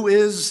one who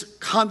is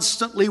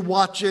constantly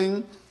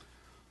watching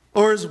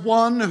or is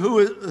one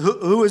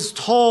who is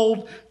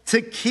told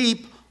to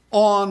keep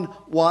on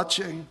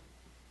watching.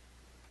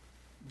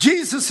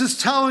 Jesus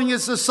is telling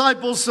his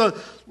disciples to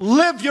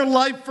live your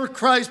life for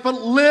Christ, but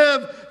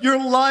live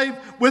your life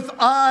with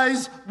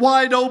eyes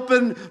wide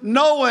open,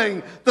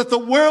 knowing that the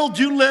world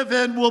you live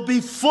in will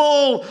be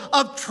full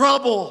of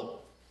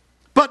trouble.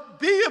 But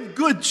be of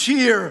good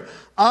cheer.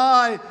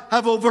 I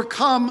have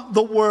overcome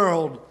the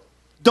world.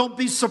 Don't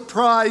be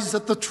surprised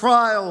at the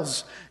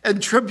trials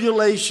and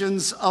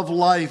tribulations of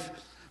life,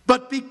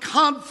 but be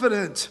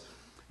confident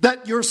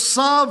that your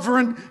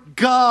sovereign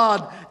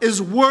God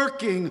is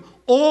working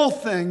all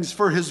things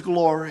for his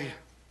glory.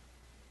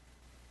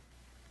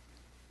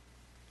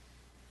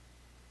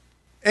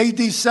 AD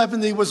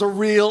 70 was a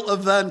real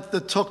event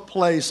that took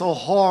place, a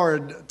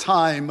hard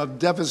time of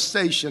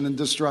devastation and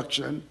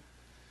destruction.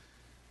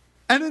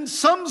 And in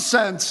some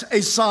sense,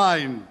 a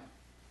sign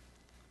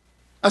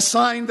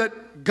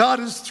that God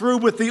is through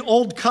with the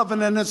old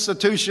covenant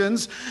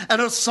institutions,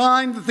 and a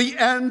sign that the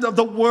end of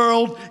the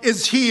world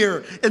is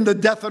here in the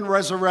death and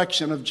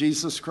resurrection of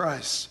Jesus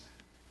Christ.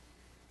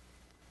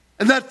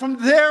 And that from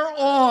there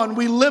on,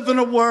 we live in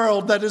a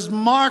world that is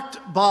marked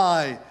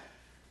by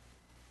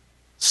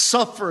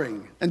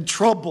suffering and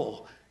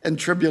trouble and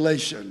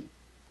tribulation.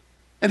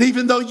 And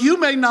even though you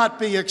may not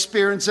be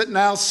experiencing it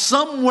now,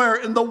 somewhere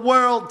in the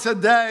world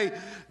today,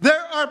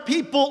 there are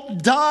people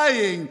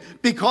dying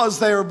because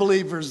they are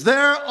believers.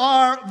 There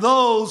are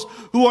those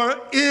who are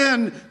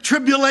in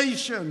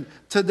tribulation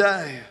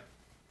today.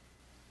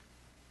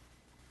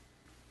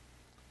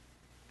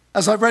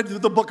 As I read through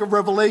the book of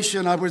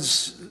Revelation, I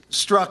was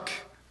struck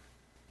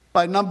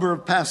by a number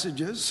of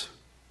passages.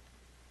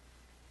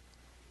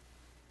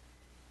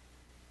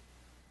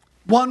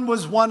 One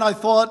was one I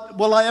thought,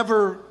 will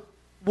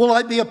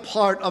I be a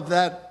part of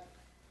that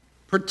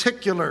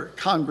particular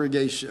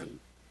congregation?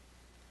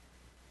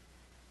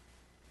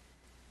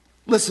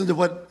 Listen to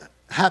what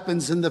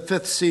happens in the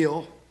 5th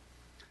seal.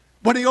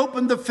 When he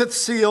opened the 5th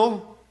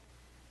seal,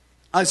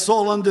 I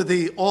saw under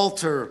the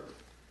altar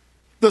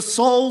the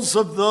souls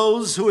of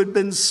those who had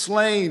been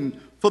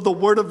slain for the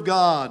word of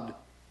God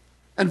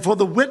and for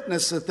the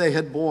witness that they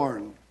had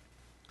borne.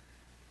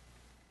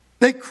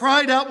 They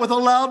cried out with a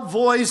loud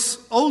voice,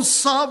 O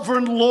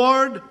sovereign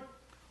Lord,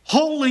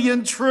 holy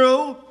and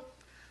true,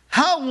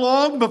 how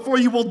long before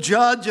you will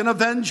judge and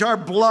avenge our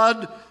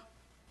blood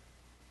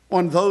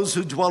on those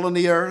who dwell on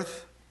the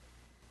earth?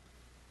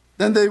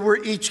 Then they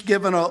were each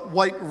given a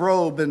white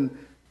robe and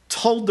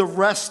told to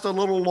rest a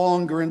little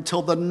longer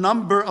until the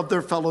number of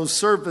their fellow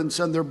servants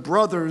and their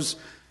brothers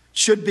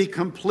should be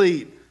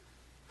complete,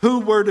 who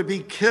were to be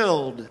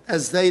killed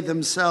as they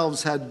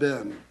themselves had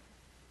been.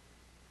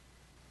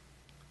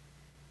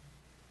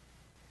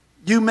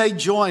 You may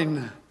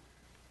join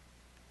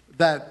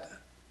that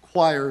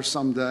choir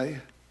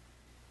someday.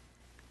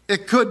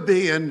 It could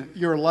be in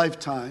your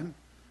lifetime.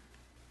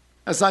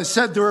 As I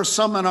said, there are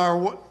some in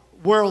our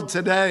world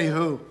today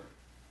who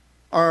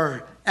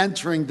are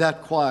entering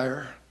that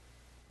choir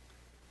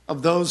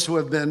of those who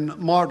have been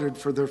martyred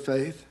for their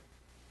faith.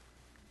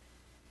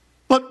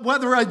 But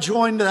whether I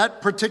join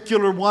that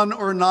particular one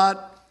or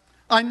not,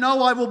 I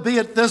know I will be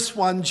at this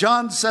one.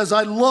 John says,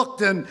 I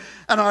looked and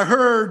I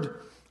heard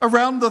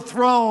around the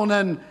throne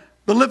and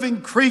the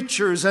living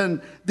creatures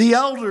and the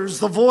elders,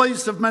 the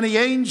voice of many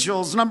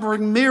angels,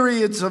 numbering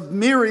myriads of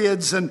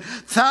myriads and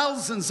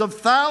thousands of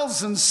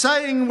thousands,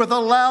 saying with a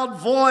loud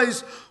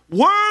voice,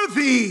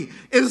 worthy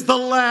is the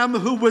Lamb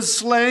who was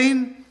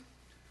slain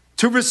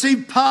to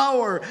receive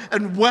power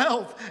and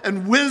wealth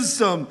and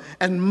wisdom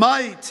and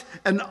might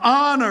and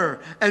honor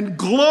and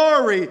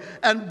glory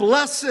and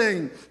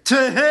blessing.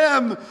 To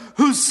him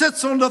who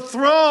sits on the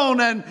throne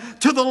and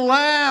to the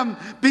Lamb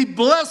be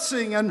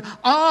blessing and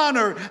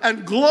honor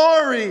and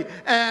glory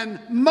and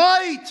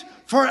might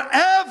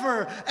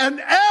forever and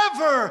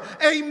ever.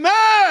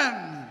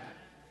 Amen.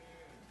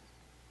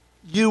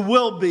 You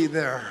will be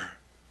there.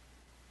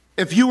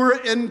 If you are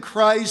in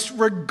Christ,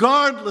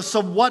 regardless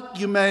of what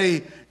you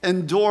may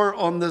endure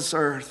on this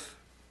earth.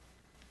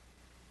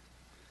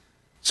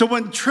 So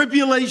when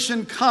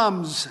tribulation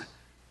comes,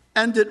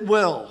 and it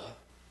will,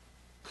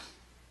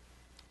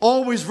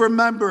 always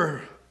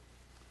remember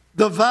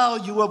the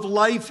value of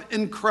life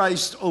in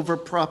Christ over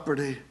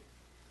property.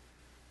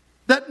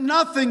 That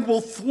nothing will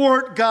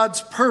thwart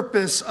God's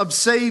purpose of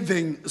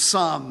saving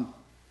some.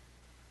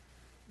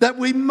 That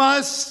we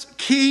must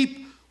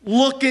keep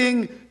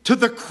looking to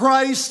the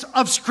Christ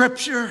of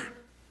Scripture.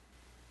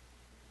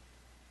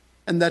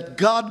 And that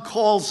God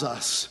calls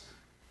us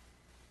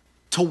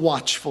to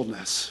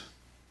watchfulness.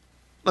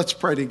 Let's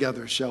pray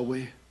together, shall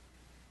we?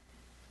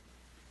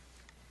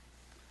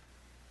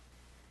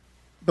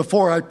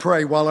 Before I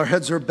pray, while our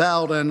heads are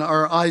bowed and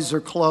our eyes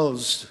are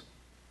closed,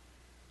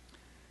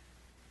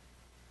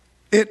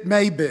 it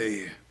may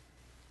be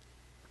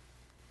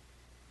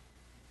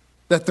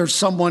that there's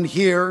someone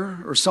here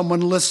or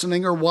someone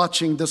listening or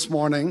watching this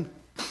morning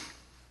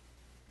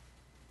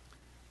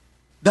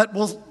that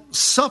will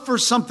suffer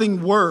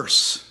something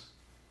worse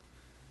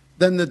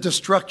than the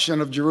destruction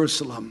of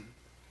Jerusalem.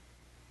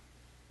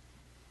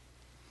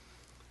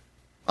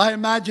 I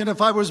imagine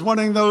if I was one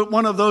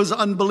of those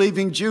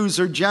unbelieving Jews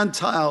or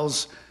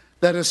Gentiles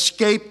that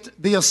escaped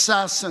the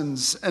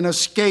assassins and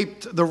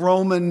escaped the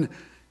Roman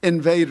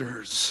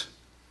invaders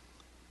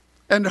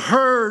and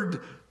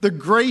heard the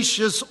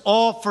gracious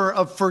offer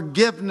of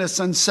forgiveness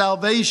and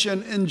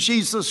salvation in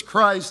Jesus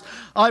Christ,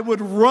 I would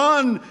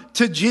run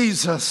to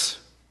Jesus.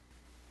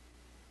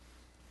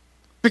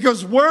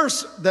 Because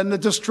worse than the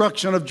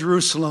destruction of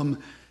Jerusalem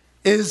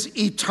is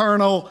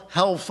eternal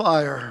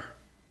hellfire.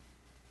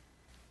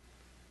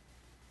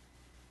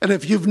 And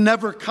if you've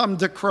never come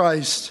to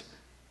Christ,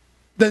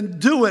 then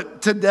do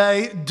it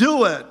today.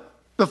 Do it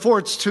before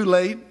it's too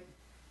late.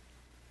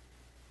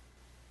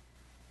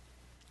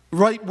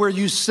 Right where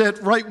you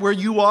sit, right where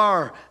you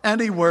are,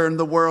 anywhere in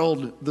the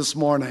world this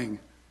morning.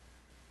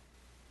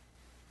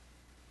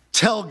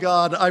 Tell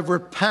God, I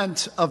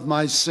repent of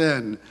my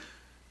sin.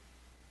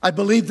 I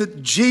believe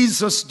that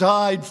Jesus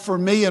died for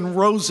me and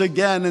rose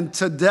again. And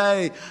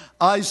today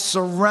I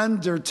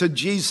surrender to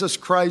Jesus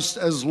Christ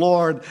as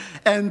Lord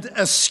and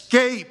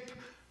escape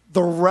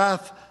the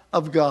wrath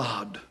of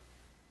God.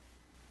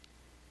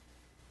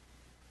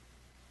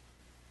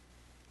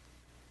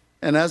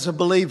 And as a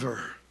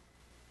believer,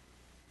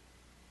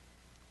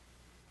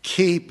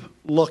 keep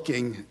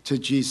looking to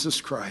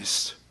Jesus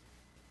Christ.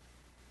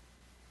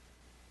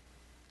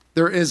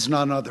 There is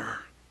none other.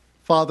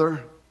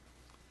 Father,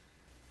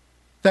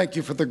 thank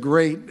you for the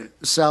great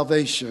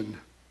salvation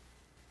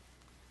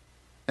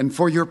and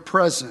for your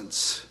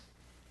presence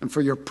and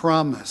for your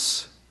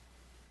promise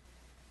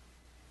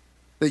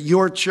that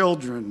your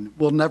children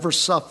will never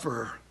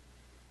suffer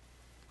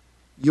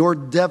your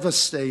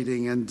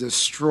devastating and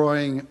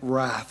destroying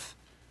wrath.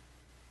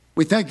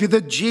 We thank you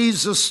that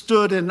Jesus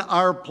stood in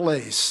our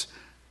place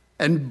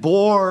and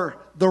bore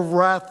the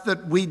wrath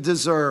that we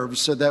deserve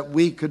so that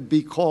we could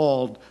be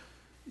called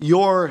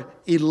your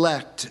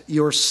elect,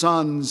 your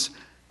sons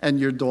and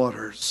your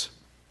daughters.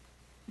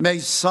 May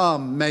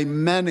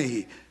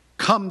many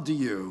come to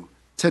you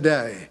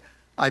today.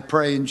 I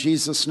pray in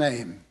Jesus'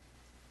 name.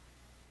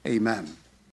 Amen.